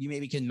 you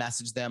maybe can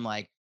message them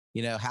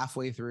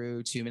halfway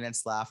through, 2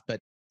 minutes left, but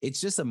it's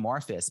just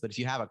amorphous. But if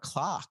you have a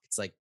clock, it's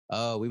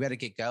oh, we better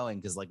get going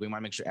because we want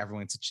to make sure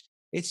everyone's.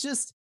 It's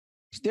just,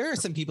 there are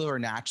some people who are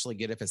naturally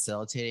good at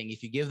facilitating.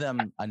 If you give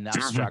them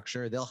enough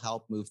structure, they'll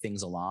help move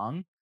things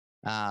along.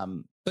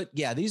 But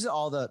yeah, these are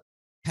all the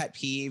pet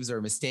peeves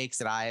or mistakes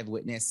that I have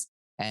witnessed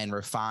and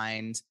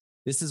refined.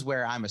 this is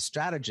where I'm a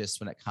strategist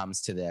when it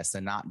comes to this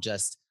and not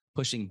just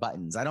pushing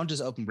buttons. I don't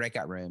just open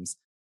breakout rooms.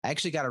 I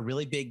actually got a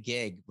really big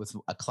gig with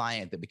a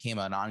client that became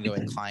an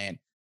ongoing client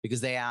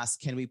because they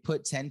asked, can we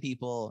put 10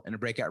 people in a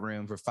breakout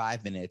room for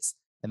 5 minutes?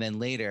 And then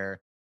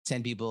later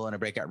 10 people in a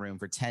breakout room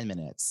for 10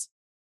 minutes.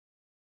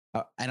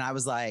 And I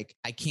was like,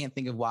 I can't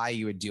think of why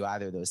you would do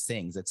either of those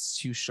things. That's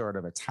too short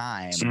of a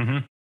time. Mm-hmm.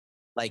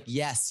 Like,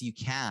 yes, you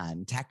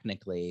can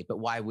technically, but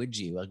why would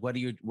you? Like, what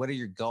are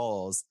your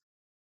goals?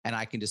 And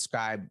I can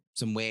describe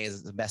some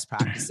ways, the best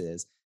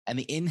practices. And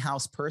the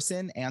in-house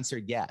person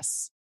answered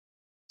yes.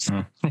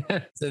 So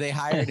they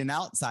hired an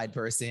outside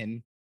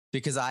person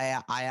because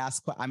I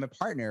asked, I'm a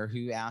partner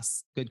who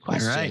asks good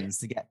questions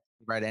to get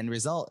the right end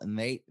result. And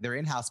their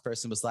in-house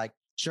person was like,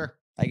 sure,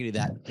 I can do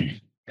that.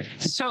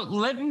 So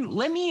let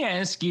me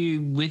ask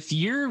you, with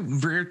your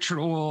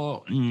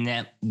virtual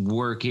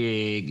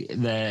networking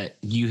that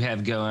you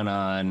have going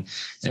on,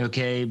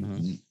 okay,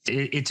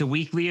 it's a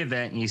weekly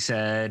event, you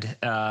said.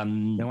 No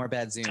more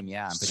bad Zoom,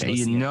 yeah.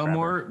 No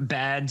more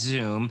bad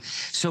Zoom.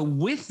 So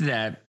with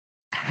that,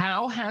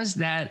 how has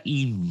that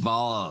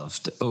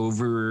evolved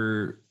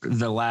over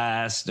the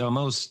last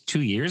almost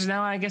 2 years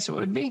now, I guess it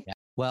would be? Yeah.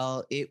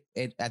 Well, it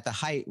at the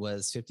height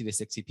was 50 to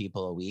 60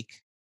 people a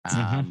week.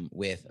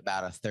 With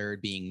about a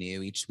third being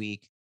new each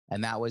week.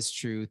 And that was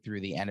true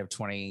through the end of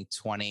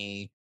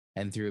 2020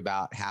 and through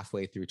about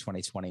halfway through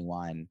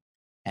 2021.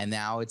 And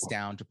now it's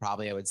down to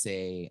probably, I would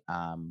say,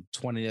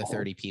 20 to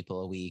 30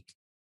 people a week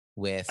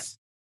with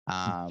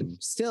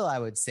still, I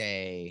would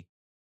say,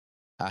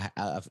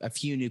 a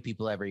few new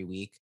people every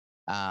week.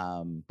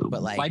 But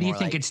like, why do you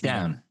think it's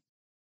down?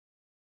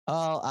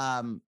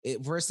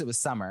 First it was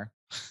summer.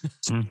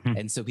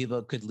 And so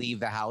people could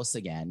leave the house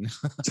again.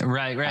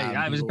 Right.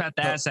 I was about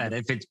to ask that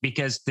if it's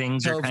because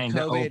things are kind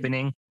of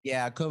opening.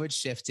 Yeah, COVID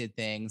shifted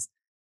things.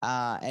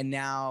 And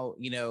now,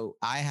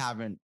 I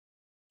haven't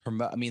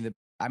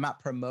I'm not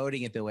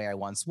promoting it the way I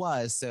once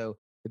was. So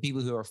the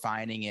people who are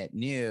finding it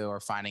new are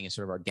finding it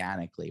sort of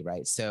organically,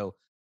 right? So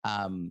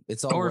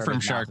it's all or from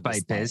Shark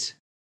Bite Biz.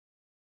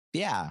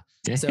 Yeah.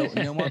 So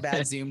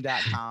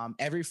nomorebadzoom.com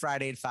every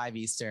Friday at 5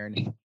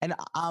 Eastern. And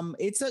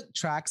it's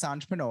attracts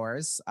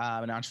entrepreneurs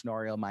and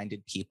entrepreneurial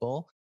minded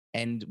people.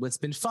 And what's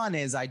been fun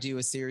is I do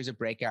a series of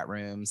breakout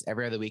rooms.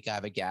 Every other week I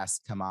have a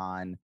guest come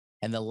on.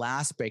 And the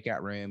last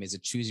breakout room is a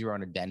choose your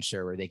own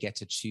adventure where they get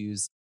to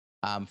choose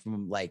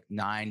from like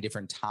 9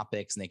 different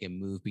topics and they can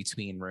move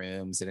between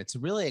rooms. And it's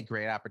really a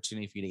great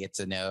opportunity for you to get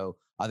to know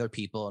other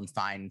people and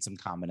find some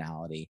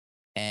commonality.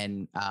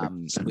 And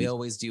we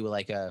always do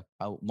like a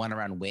one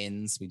around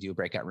wins. We do a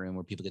breakout room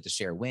where people get to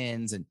share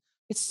wins. And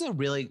it's a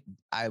really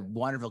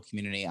wonderful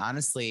community.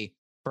 Honestly,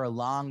 for a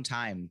long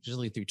time,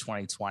 usually through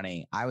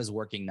 2020, I was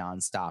working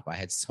nonstop. I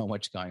had so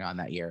much going on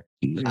that year.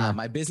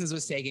 My business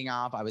was taking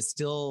off. I was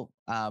still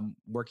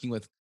working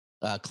with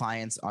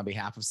clients on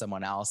behalf of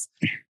someone else.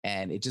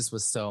 And it just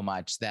was so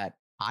much that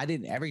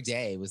every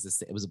day it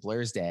was a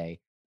blur's day,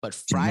 but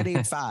Friday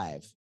at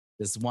 5,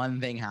 this one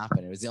thing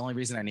happened. It was the only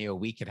reason I knew a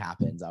week had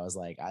happened. I was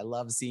like, I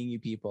love seeing you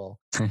people.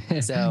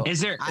 So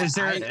is there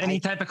any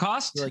type of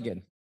cost? Really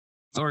good.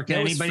 Or can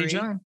anybody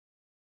join?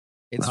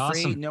 It's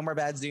awesome. Free,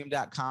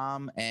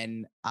 nomorebadzoom.com.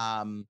 And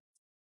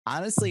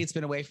honestly, it's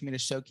been a way for me to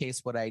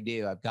showcase what I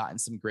do. I've gotten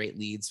some great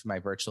leads for my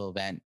virtual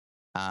event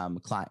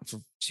client,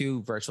 for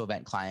 2 virtual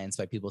event clients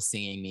by people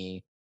seeing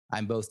me.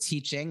 I'm both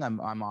teaching.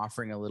 I'm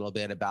offering a little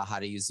bit about how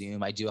to use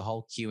Zoom. I do a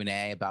whole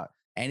Q&A about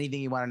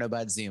anything you want to know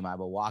about Zoom. I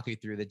will walk you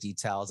through the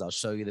details. I'll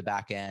show you the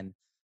back end,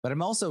 but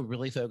I'm also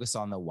really focused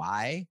on the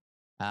why.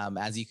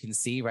 As you can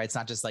see, right? It's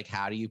not just like,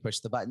 how do you push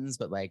the buttons,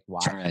 but like,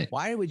 why, right.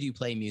 Why would you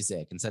play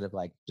music instead of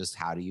like, just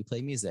how do you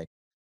play music?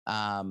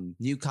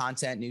 New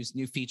content,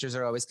 new features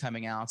are always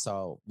coming out.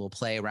 So we'll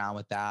play around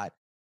with that.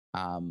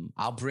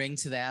 I'll bring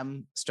to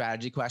them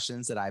strategy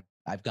questions that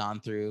I've gone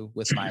through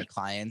with my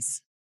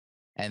clients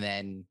and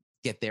then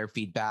get their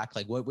feedback.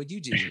 Like, what would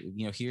you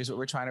do? Here's what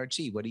we're trying to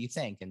achieve. What do you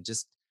think? And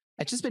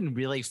it's just been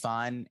really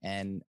fun.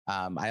 And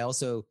I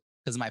also,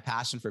 because of my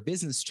passion for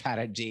business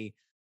strategy,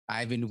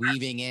 I've been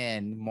weaving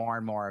in more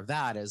and more of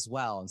that as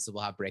well. And so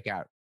we'll have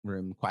breakout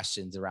room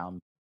questions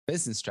around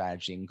business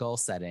strategy and goal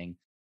setting,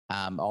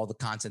 all the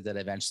content that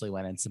eventually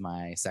went into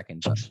my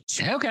second book.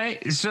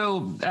 Okay.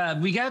 So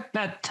we got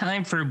that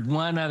time for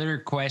one other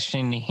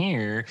question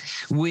here,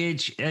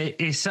 which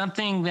is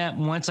something that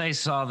once I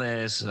saw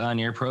this on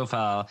your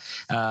profile,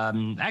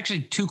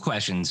 actually 2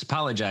 questions,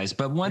 apologize.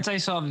 But once I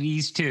saw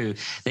these 2,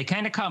 they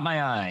kind of caught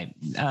my eye.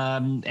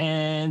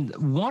 And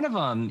one of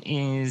them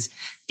is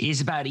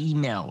about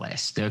email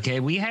list.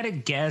 Okay. We had a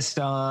guest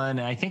on,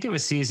 I think it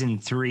was season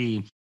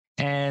 3,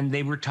 and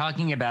they were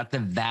talking about the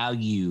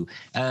value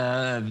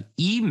of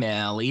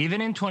email,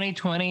 even in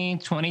 2020,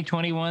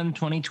 2021,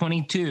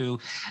 2022,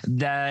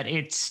 that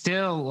it's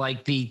still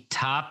like the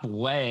top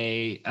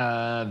way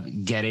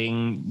of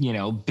getting,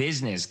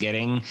 business,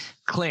 getting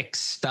clicks,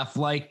 stuff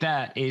like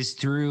that, is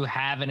through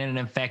having an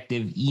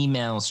effective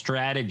email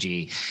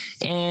strategy.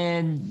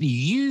 And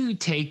you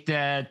take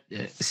that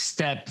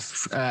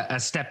a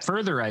step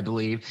further, I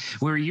believe,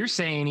 where you're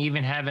saying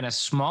even having a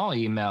small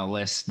email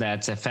list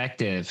that's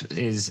effective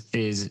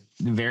is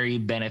very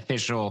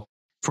beneficial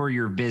for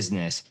your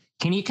business.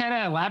 Can you kind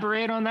of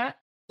elaborate on that?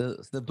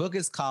 The book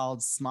is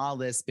called Small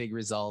List, Big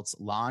Results,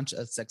 Launch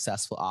a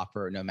Successful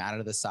Offer, no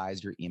matter the size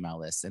of your email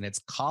list. And it's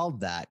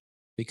called that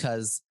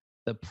because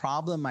the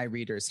problem my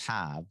readers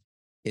have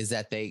is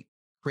that they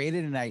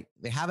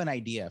have an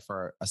idea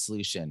for a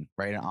solution,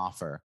 right? An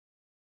offer,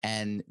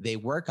 and they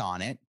work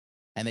on it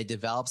and they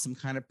develop some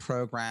kind of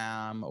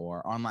program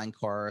or online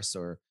course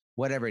or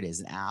whatever it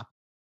is, an app,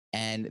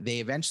 and they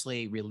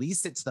eventually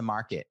release it to the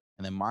market.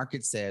 And the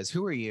market says,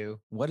 who are you?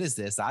 What is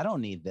this? I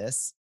don't need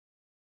this.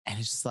 And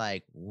it's just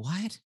like,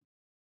 what?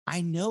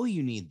 I know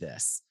you need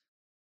this.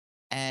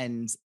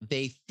 And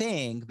they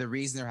think the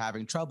reason they're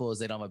having trouble is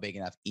they don't have a big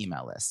enough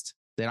email list.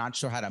 They're not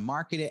sure how to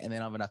market it, and they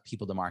don't have enough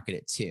people to market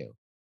it to.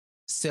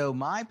 So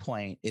my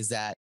point is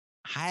that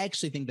I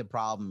actually think the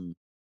problem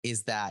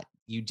is that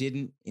you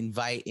didn't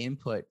invite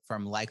input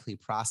from likely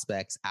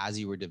prospects as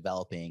you were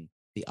developing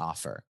the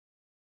offer.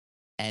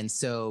 And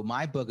so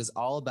my book is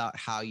all about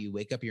how you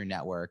wake up your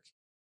network,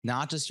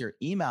 not just your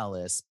email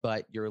list,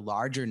 but your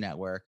larger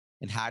network.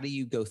 And how do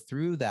you go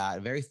through that,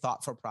 a very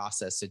thoughtful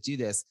process to do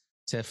this,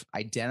 to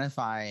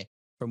identify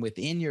from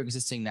within your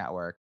existing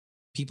network,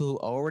 people who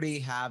already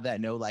have that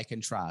know, like,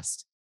 and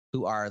trust,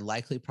 who are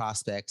likely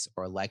prospects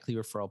or likely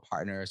referral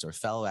partners or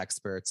fellow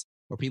experts,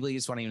 or people you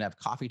just want to even have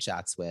coffee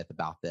chats with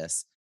about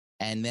this.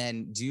 And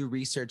then do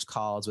research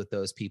calls with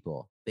those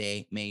people.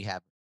 They may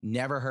have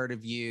never heard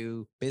of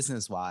you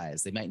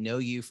business-wise. They might know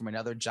you from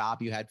another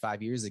job you had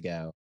 5 years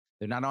ago.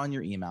 They're not on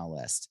your email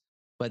list.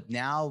 But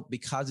now,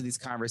 because of these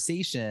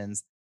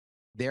conversations,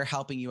 they're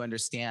helping you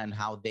understand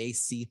how they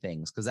see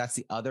things. Because that's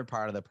the other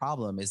part of the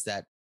problem, is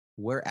that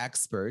we're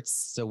experts.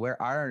 So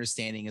where our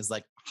understanding is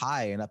like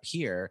high and up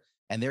here,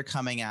 and they're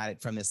coming at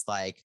it from this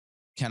like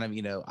kind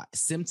of,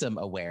 symptom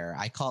aware.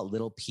 I call it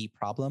little p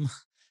problem,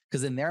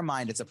 because in their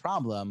mind, it's a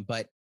problem.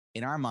 But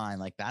in our mind,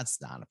 like,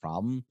 that's not a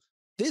problem.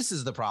 This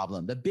is the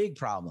problem, the big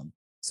problem.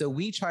 So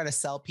we try to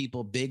sell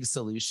people big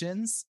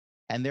solutions,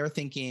 and they're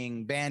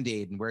thinking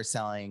Band-Aid, and we're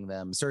selling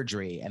them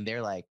surgery. And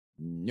they're like,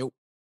 nope.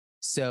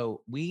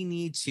 So we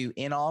need to,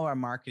 in all of our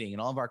marketing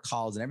and all of our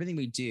calls and everything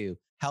we do,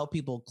 help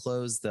people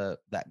close that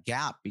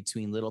gap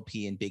between little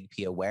p and big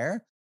P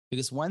aware.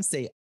 Because once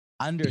they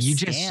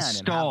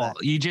understand,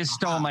 you just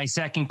stole my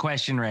second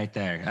question right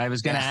there. I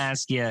was going to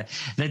ask you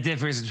the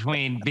difference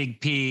between big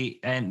P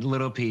and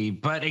little p,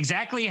 but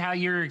exactly how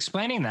you're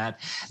explaining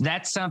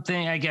that's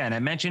something, again, I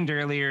mentioned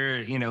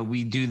earlier,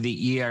 we do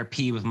the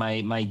ERP with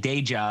my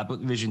day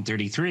job, Vision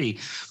 33.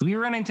 We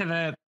run into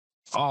that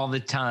all the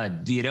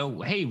time.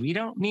 Hey, we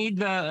don't need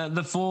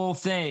the full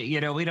thing.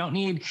 We don't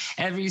need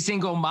every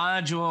single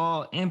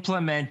module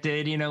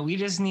implemented. We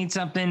just need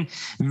something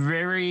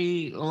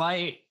very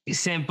light,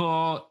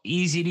 simple,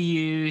 easy to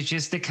use,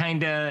 just to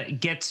kind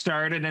of get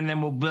started, and then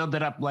we'll build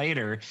it up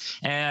later.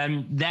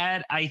 And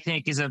that, I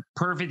think, is a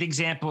perfect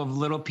example of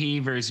little p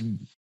versus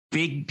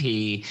big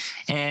P.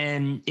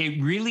 And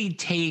it really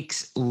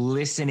takes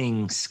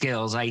listening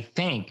skills, I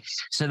think,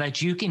 so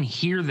that you can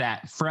hear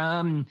that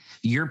from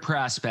your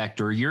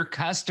prospect or your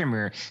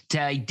customer to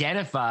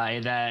identify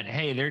that,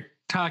 hey, they're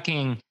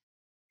talking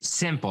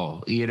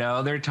simple,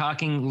 they're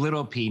talking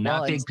little p,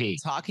 not big P.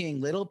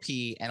 Talking little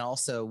p, and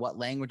also what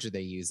language are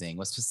they using?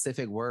 What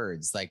specific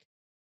words? Like,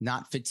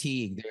 not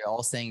fatigue. They're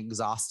all saying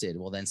exhausted.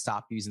 Well, then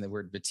stop using the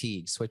word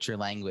fatigue. Switch your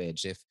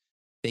language. If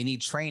they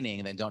need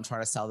training, then don't try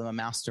to sell them a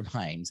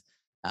mastermind.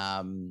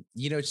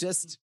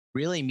 Just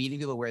really meeting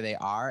people where they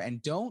are,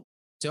 and don't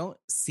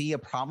see a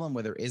problem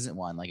where there isn't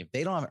one. Like, if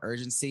they don't have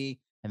urgency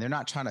and they're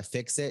not trying to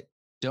fix it,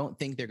 don't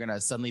think they're going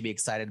to suddenly be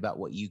excited about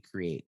what you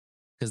create,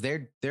 because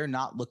they're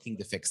not looking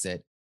to fix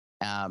it.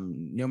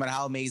 No matter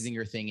how amazing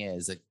your thing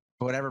is, like,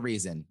 for whatever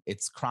reason,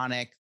 it's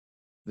chronic.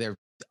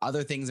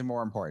 Other things are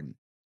more important.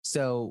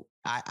 So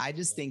I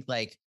just think,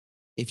 like,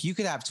 if you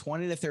could have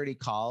 20 to 30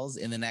 calls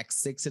in the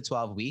next 6 to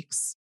 12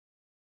 weeks,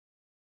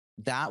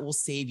 that will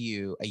save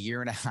you a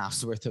year and a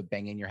half's worth of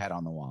banging your head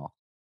on the wall.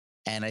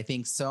 And I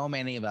think so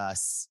many of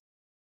us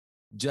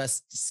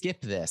just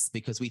skip this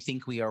because we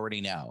think we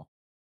already know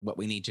what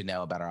we need to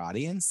know about our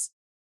audience,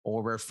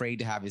 or we're afraid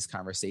to have these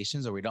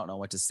conversations, or we don't know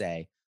what to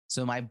say.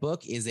 So my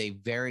book is a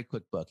very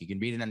quick book. You can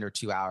read it under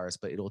 2 hours,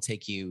 but it'll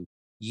take you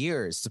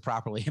years to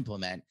properly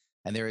implement.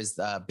 And there is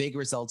a big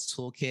results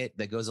toolkit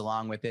that goes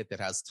along with it that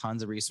has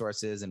tons of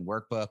resources and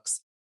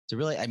workbooks to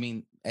really,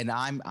 and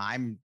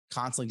I'm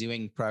constantly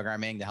doing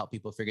programming to help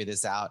people figure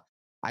this out.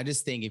 I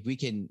just think if we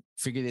can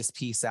figure this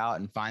piece out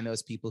and find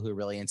those people who are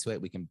really into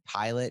it, we can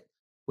pilot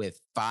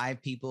with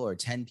 5 people or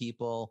 10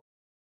 people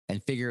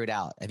and figure it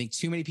out. I think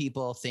too many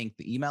people think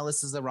the email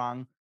list is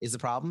the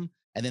problem.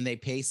 And then they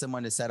pay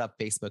someone to set up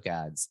Facebook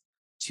ads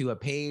to a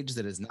page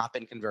that has not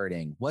been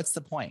converting. What's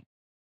the point?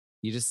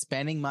 You're just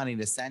spending money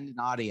to send an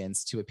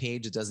audience to a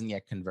page that doesn't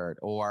yet convert.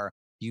 Or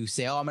you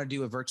say, oh, I'm going to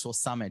do a virtual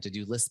summit to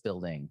do list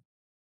building.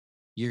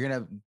 You're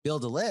going to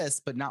build a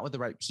list, but not with the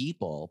right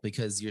people,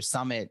 because your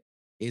summit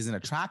isn't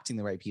attracting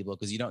the right people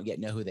because you don't yet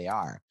know who they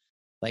are.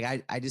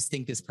 Like, I just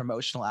think this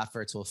promotional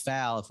efforts will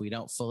fail if we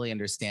don't fully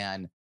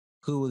understand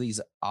who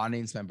these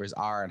audience members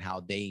are and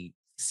how they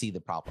see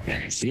the problem.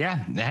 Yeah.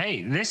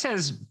 Hey, this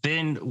has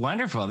been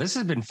wonderful. This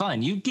has been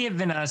fun. You've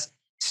given us,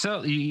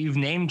 so you've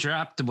name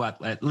dropped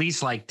at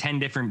least like 10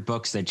 different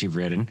books that you've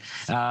written.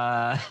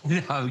 No,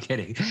 I'm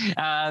kidding.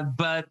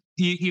 But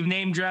you've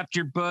name dropped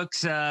your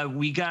books.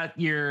 We got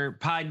your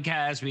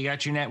podcast. We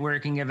got your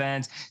networking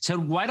events. So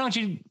why don't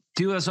you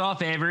do us all a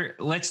favor?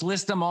 Let's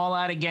list them all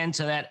out again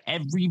so that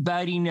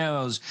everybody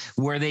knows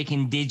where they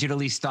can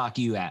digitally stalk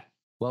you at.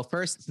 Well,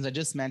 first, since I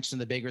just mentioned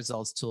the Big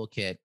Results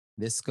Toolkit,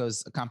 this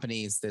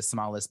accompanies the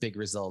Smallest Big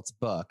Results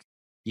book.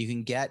 You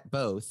can get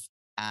both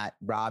at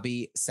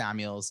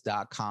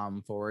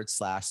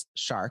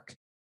robbiesamuels.com/shark.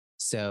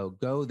 So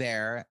go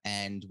there,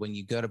 and when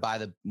you go to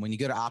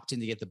opt in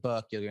to get the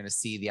book, you're going to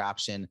see the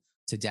option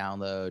to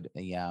download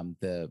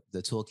the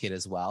toolkit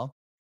as well,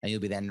 and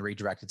you'll be then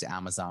redirected to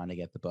Amazon to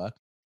get the book.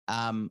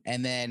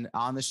 And then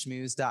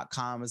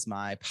ontheschmooze.com is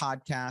my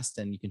podcast,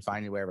 and you can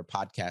find it wherever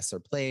podcasts are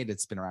played.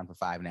 It's been around for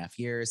 5.5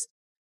 years.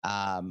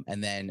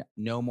 And then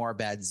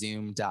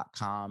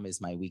nomorebadzoom.com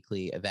is my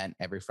weekly event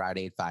every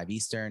Friday at 5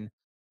 Eastern.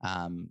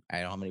 I don't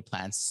have any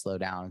plans to slow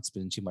down. It's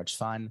been too much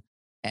fun.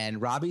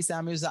 And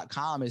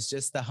robbiesamuels.com is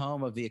just the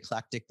home of the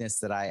eclecticness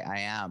that I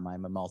am.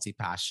 I'm a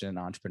multi-passionate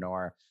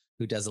entrepreneur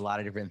who does a lot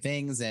of different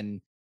things,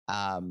 and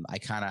I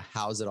kind of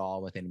house it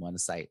all within one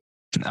site.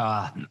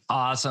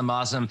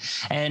 Awesome.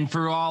 And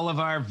for all of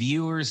our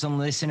viewers and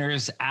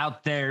listeners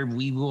out there,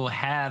 we will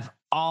have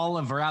all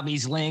of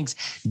Robbie's links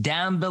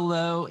down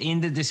below in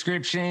the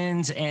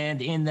descriptions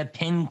and in the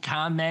pinned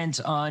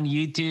comments on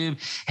YouTube.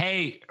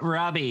 Hey,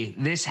 Robbie,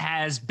 this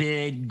has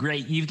been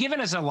great. You've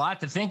given us a lot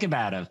to think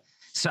about.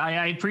 So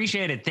I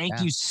appreciate it.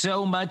 Thank you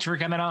so much for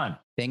coming on.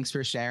 Thanks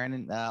for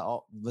sharing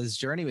this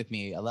journey with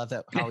me. I love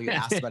that how you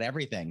asked about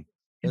everything.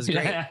 It was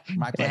great.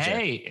 My pleasure.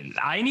 Hey,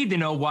 I need to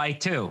know why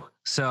too.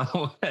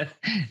 So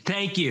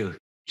thank you.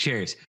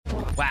 Cheers.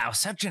 Wow,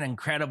 such an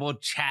incredible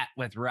chat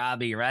with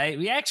Robbie, right?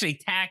 We actually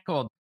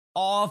tackled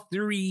all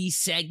 3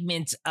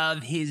 segments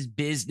of his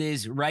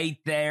business right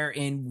there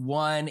in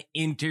one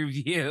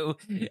interview.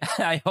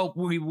 I hope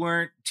we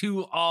weren't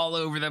too all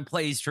over the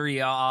place for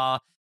y'all.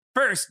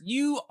 First,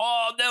 you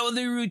all know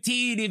the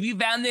routine. If you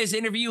found this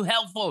interview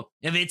helpful,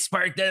 if it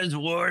sparked those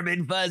warm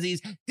and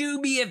fuzzies, do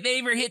me a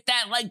favor, hit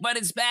that like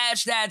button,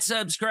 smash that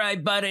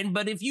subscribe button.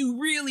 But if you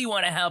really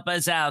want to help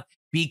us out,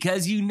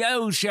 because you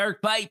know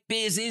Shark Bite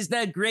Biz is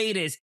the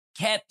greatest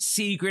kept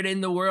secret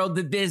in the world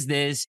of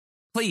business,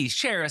 please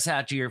share us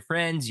out to your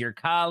friends, your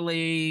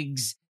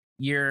colleagues,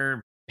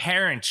 your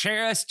parents.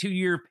 Share us to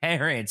your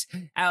parents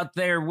out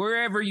there,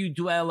 wherever you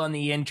dwell on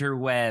the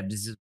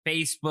interwebs,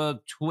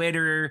 Facebook,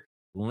 Twitter,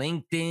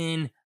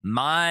 LinkedIn,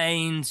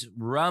 Minds,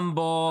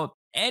 Rumble,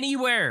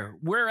 anywhere.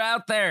 We're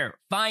out there.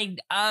 Find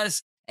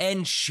us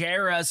and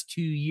share us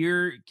to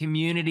your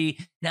community.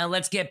 Now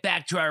let's get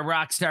back to our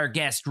rock star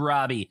guest,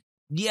 Robbie.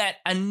 Yet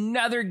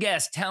another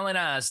guest telling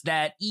us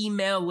that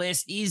email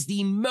list is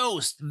the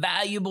most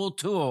valuable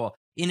tool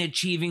in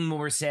achieving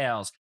more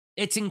sales.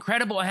 It's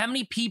incredible how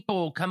many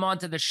people come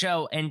onto the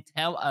show and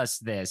tell us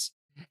this.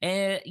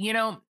 And,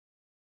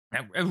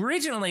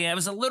 originally, I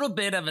was a little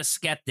bit of a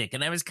skeptic,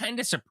 and I was kind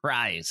of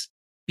surprised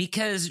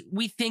because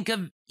we think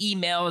of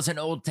email as an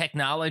old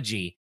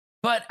technology.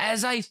 But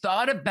as I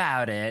thought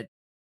about it,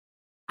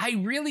 I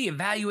really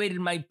evaluated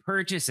my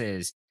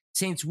purchases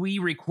since we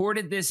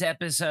recorded this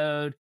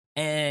episode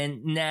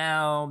and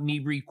now me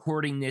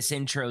recording this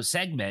intro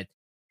segment.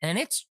 And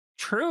it's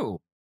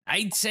true.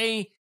 I'd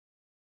say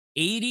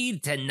 80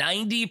 to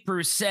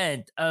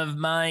 90% of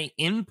my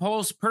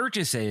impulse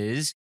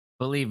purchases,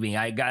 believe me,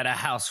 I got a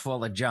house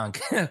full of junk,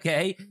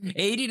 okay?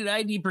 80 to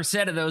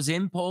 90% of those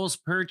impulse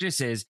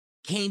purchases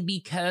came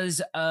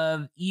because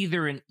of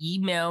either an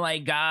email I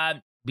got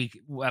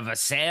of a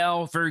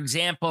sale. For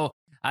example,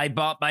 I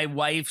bought my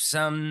wife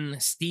some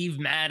Steve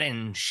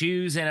Madden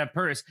shoes and a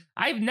purse.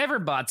 I've never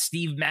bought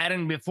Steve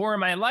Madden before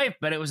in my life,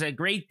 but it was a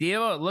great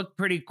deal. It looked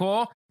pretty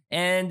cool.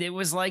 And it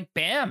was like,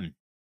 bam,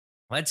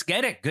 let's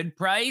get it. Good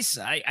price.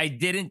 I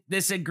didn't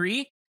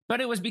disagree,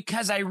 but it was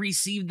because I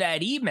received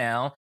that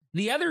email.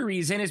 The other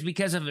reason is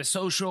because of a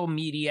social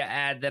media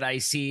ad that I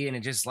see, and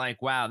it's just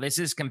like, wow, this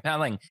is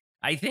compelling.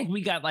 I think we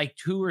got like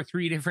 2 or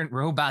 3 different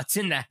robots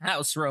in the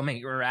house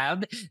roaming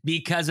around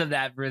because of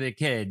that for the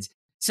kids.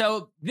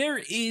 So there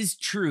is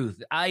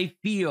truth, I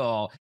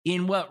feel,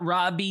 in what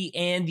Robbie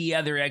and the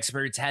other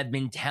experts have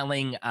been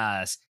telling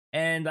us.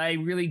 And I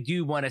really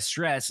do want to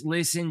stress,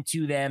 listen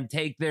to them,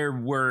 take their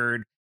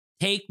word,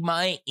 take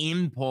my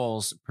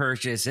impulse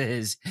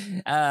purchases,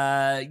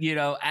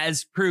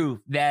 as proof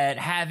that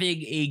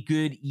having a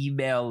good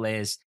email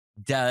list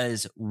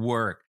does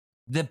work.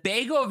 The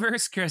bagel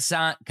versus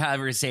croissant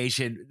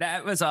conversation,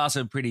 that was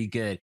also pretty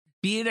good.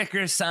 Being a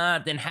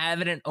croissant and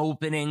having an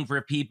opening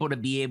for people to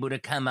be able to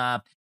come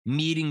up,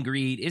 meet and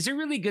greet is a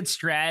really good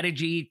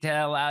strategy to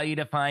allow you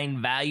to find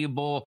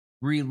valuable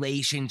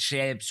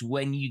relationships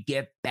when you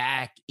get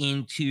back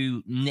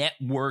into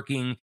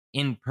networking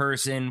in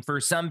person. For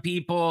some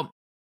people,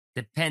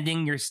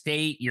 depending your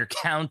state, your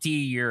county,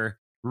 your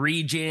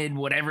region,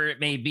 whatever it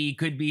may be,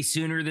 could be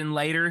sooner than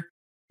later.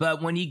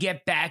 But when you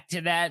get back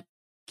to that,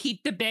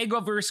 keep the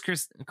bagel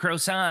versus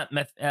croissant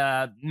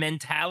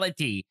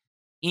mentality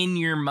in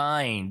your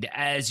mind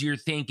as you're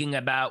thinking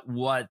about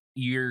what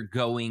you're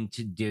going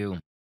to do.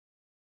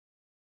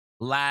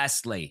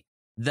 Lastly,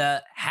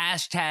 the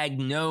hashtag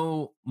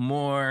no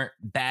more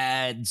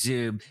bad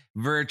Zoom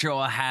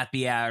virtual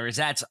happy hours.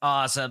 That's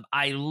awesome.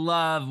 I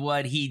love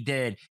what he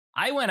did.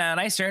 I went out,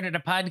 I started a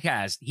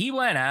podcast. He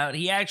went out,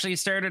 he actually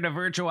started a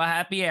virtual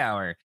happy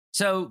hour.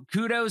 So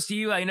kudos to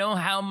you. I know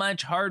how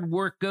much hard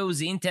work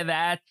goes into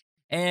that.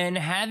 And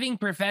having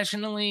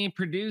professionally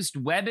produced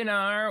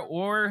webinar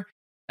or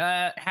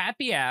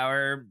happy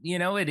hour,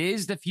 it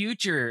is the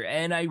future.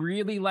 And I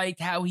really liked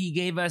how he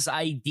gave us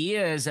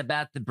ideas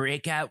about the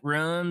breakout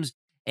rooms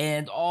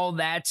and all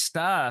that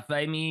stuff.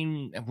 I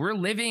mean, we're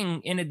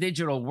living in a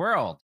digital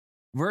world.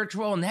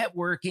 Virtual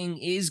networking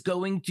is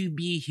going to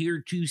be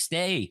here to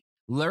stay.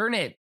 Learn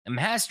it,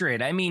 master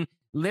it. I mean,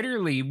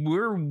 literally,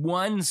 we're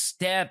one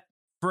step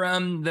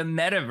from the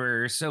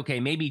metaverse. Okay,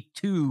 maybe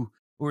 2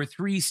 or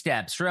 3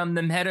 steps from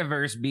the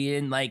metaverse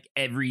being like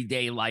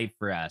everyday life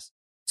for us.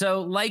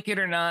 So like it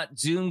or not,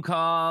 Zoom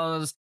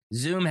calls,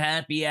 Zoom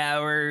happy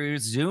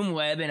hours, Zoom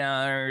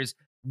webinars,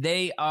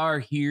 they are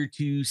here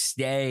to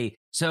stay.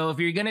 So if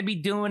you're going to be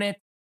doing it,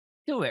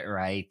 do it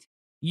right.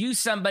 Use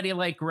somebody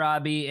like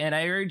Robbie, and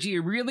I urge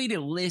you really to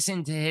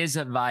listen to his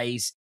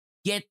advice.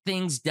 Get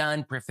things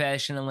done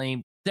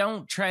professionally.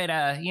 Don't try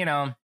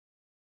to,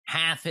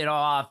 half it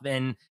off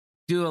and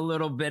do a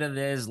little bit of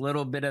this,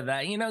 little bit of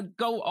that.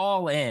 Go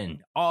all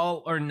in,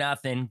 all or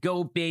nothing.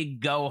 Go big,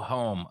 go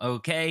home,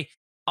 okay?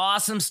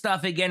 Awesome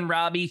stuff again,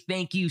 Robbie.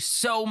 Thank you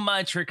so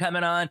much for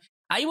coming on.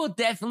 I will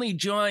definitely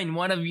join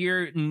one of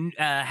your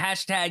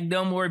hashtag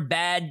no more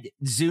bad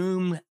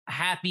Zoom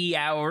happy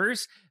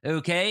hours.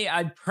 Okay.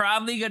 I'm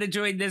probably going to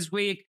join this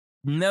week.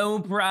 No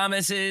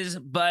promises,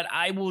 but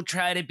I will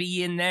try to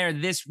be in there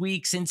this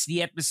week since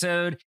the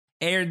episode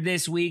aired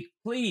this week.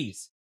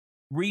 Please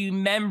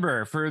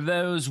remember, for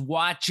those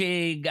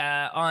watching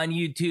on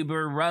YouTube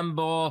or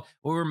Rumble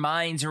or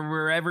Minds or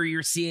wherever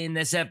you're seeing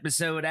this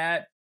episode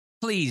at,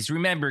 please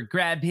remember,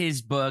 grab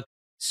his book,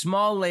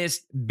 Small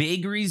List,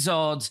 Big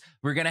Results.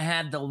 We're going to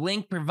have the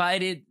link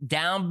provided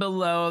down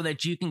below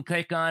that you can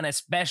click on, a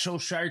special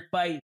Shark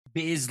Bite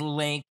Biz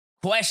link.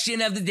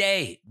 Question of the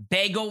day,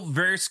 bagel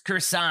versus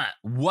croissant.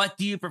 What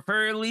do you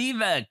prefer?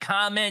 Leave a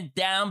comment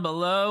down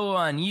below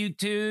on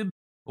YouTube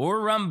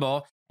or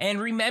Rumble. And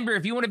remember,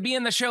 if you want to be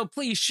in the show,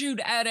 please shoot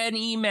out an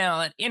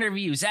email at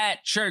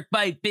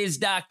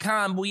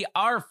interviews@sharkbitebiz.com. We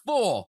are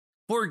full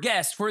for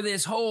guests for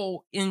this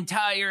whole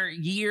entire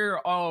year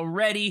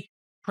already,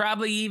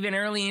 probably even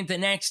early into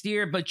next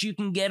year, but you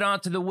can get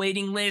onto the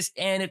waiting list,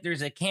 and if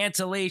there's a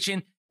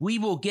cancellation, we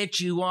will get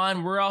you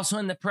on. We're also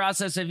in the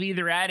process of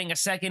either adding a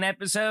second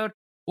episode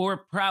or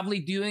probably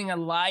doing a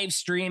live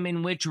stream,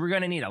 in which we're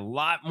going to need a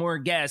lot more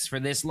guests for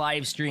this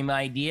live stream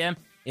idea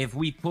if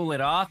we pull it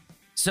off.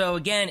 So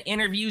again,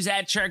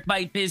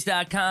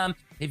 interviews@sharkbitebiz.com.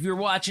 If you're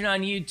watching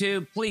on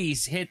YouTube,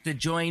 please hit the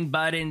join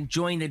button,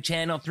 join the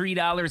channel,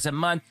 $3 a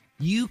month.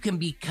 You can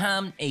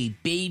become a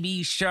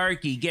baby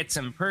shark. You get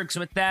some perks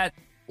with that.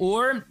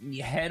 Or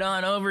you head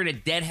on over to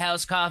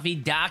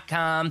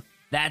deadhousecoffee.com.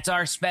 That's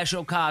our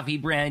special coffee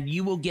brand.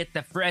 You will get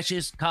the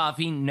freshest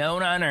coffee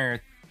known on earth.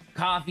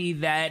 Coffee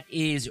that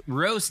is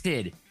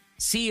roasted,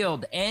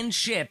 sealed, and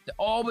shipped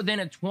all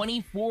within a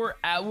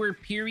 24-hour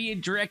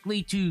period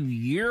directly to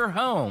your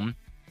home.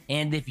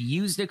 And if you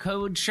use the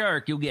code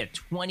SHARK, you'll get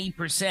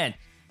 20%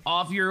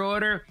 off your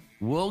order.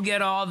 We'll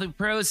get all the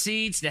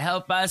proceeds to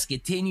help us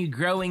continue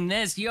growing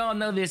this. You all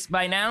know this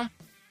by now.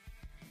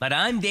 But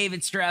I'm David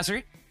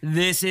Strasser.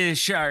 This is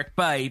Shark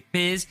Bite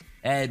Biz,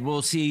 and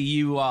we'll see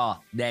you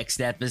all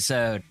next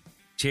episode.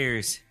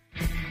 Cheers.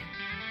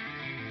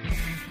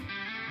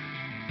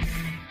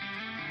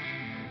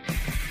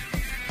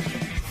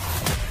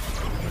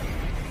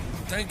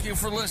 Thank you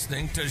for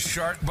listening to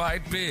Shark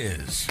Bite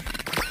Biz.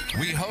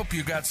 We hope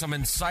you got some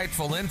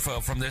insightful info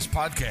from this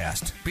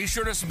podcast. Be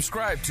sure to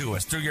subscribe to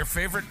us through your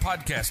favorite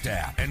podcast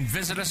app and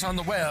visit us on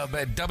the web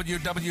at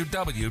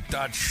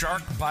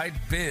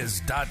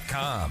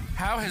www.sharkbitebiz.com.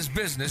 How has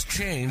business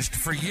changed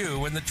for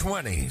you in the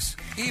 20s?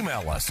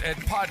 Email us at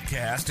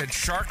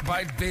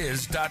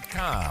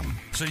podcast@sharkbitebiz.com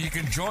so you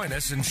can join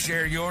us and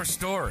share your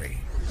story.